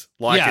fucked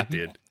it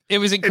did. It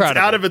was incredible. It's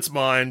out of its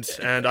mind,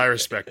 and I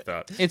respect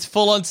that. It's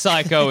full on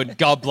psycho, and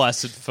God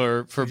bless it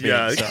for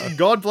being so.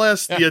 God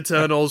bless the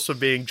Eternals for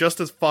being just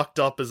as fucked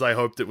up as I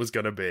hoped it was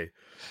going to be.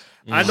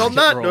 And on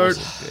that note,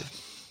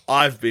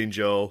 I've been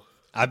Joel.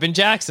 I've been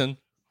Jackson.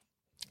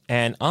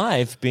 And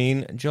I've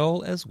been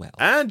Joel as well.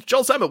 And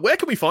Joel Samet, where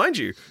can we find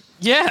you?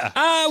 Yeah.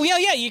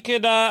 You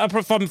could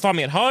find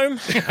me at home.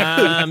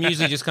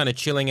 Usually just kind of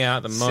chilling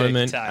out at the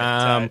moment.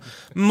 Tight.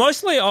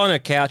 Mostly on a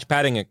couch,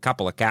 patting a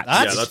couple of cats.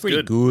 That's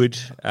pretty good.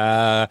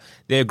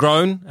 They're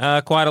grown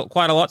quite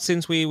a lot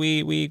since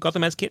we got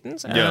them as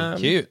kittens.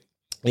 Cute.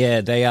 Yeah,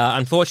 they are.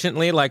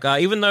 Unfortunately,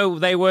 even though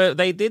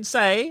they did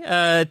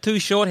say too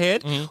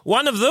short-haired.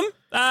 One of them,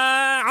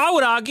 I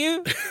would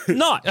argue,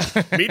 not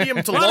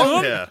medium to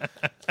long hair.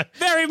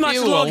 Very much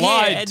you long were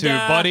lied hair. to,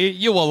 buddy.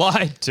 You were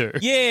lied to.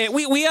 Yeah,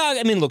 we are.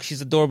 I mean, look,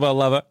 she's adorable. I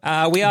love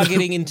her. We are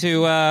getting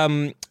into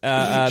the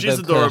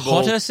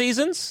hotter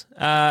seasons.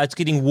 It's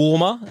getting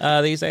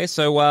warmer these days.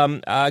 So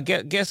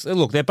guess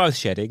look, they're both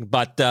shedding,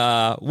 but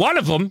one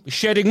of them is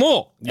shedding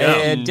more. Yeah.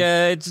 And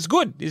it's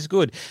good. It's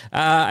good.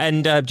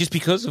 And just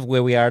because of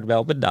where we are in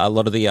Melbourne, a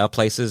lot of the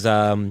places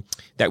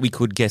that we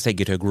could get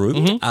her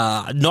groomed,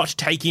 not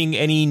taking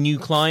any new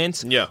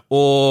clients,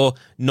 or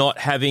not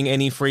having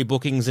any free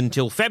bookings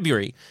until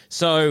February.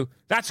 So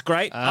that's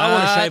great. I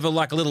want to shave her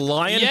like a little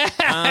lion.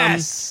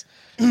 Yes.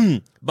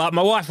 But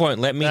my wife won't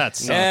let me. That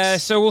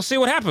sucks. So we'll see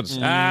what happens.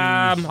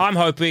 I'm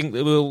hoping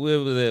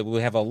we'll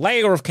have a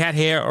layer of cat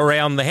hair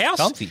around the house.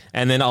 Comfy.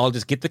 And then I'll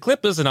just get the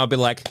clippers and I'll be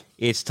like,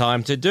 it's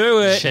time to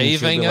do it.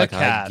 Shaving a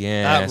cat.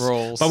 That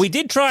rules. But we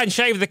did try and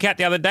shave the cat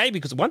the other day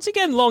because, once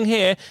again, long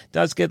hair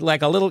does get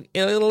like a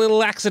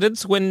little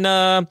accidents when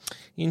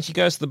she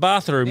goes to the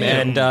bathroom.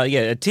 Yeah. And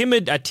a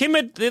timid,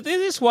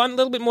 this one, a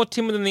little bit more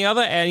timid than the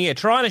other. And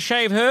trying to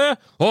shave her,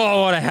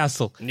 oh, what a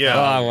hassle.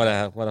 Yeah.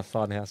 Oh, what a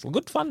fun hassle.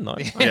 Good fun, though.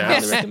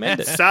 I recommend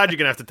it. Sad you're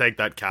going to have to take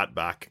that cat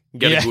back.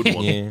 Get a good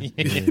one.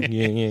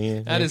 Yeah.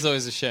 That is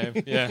always a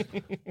shame. Yeah.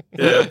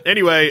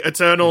 Anyway,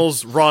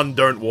 Eternals, run,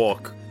 don't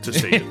walk to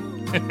see it.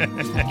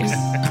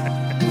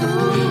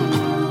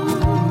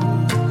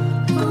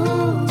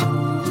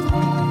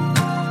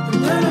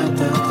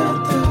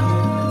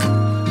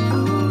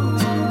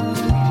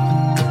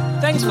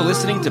 Thanks for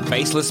listening to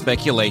Baseless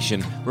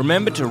Speculation.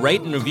 Remember to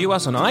rate and review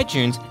us on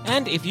iTunes,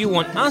 and if you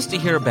want us to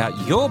hear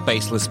about your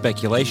baseless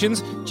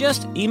speculations,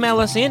 just email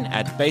us in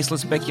at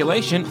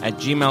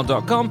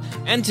baselessspeculation@gmail.com,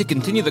 and to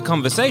continue the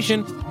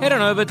conversation, head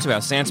on over to our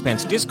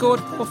Sanspants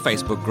Discord or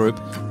Facebook group.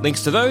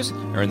 Links to those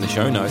are in the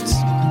show notes.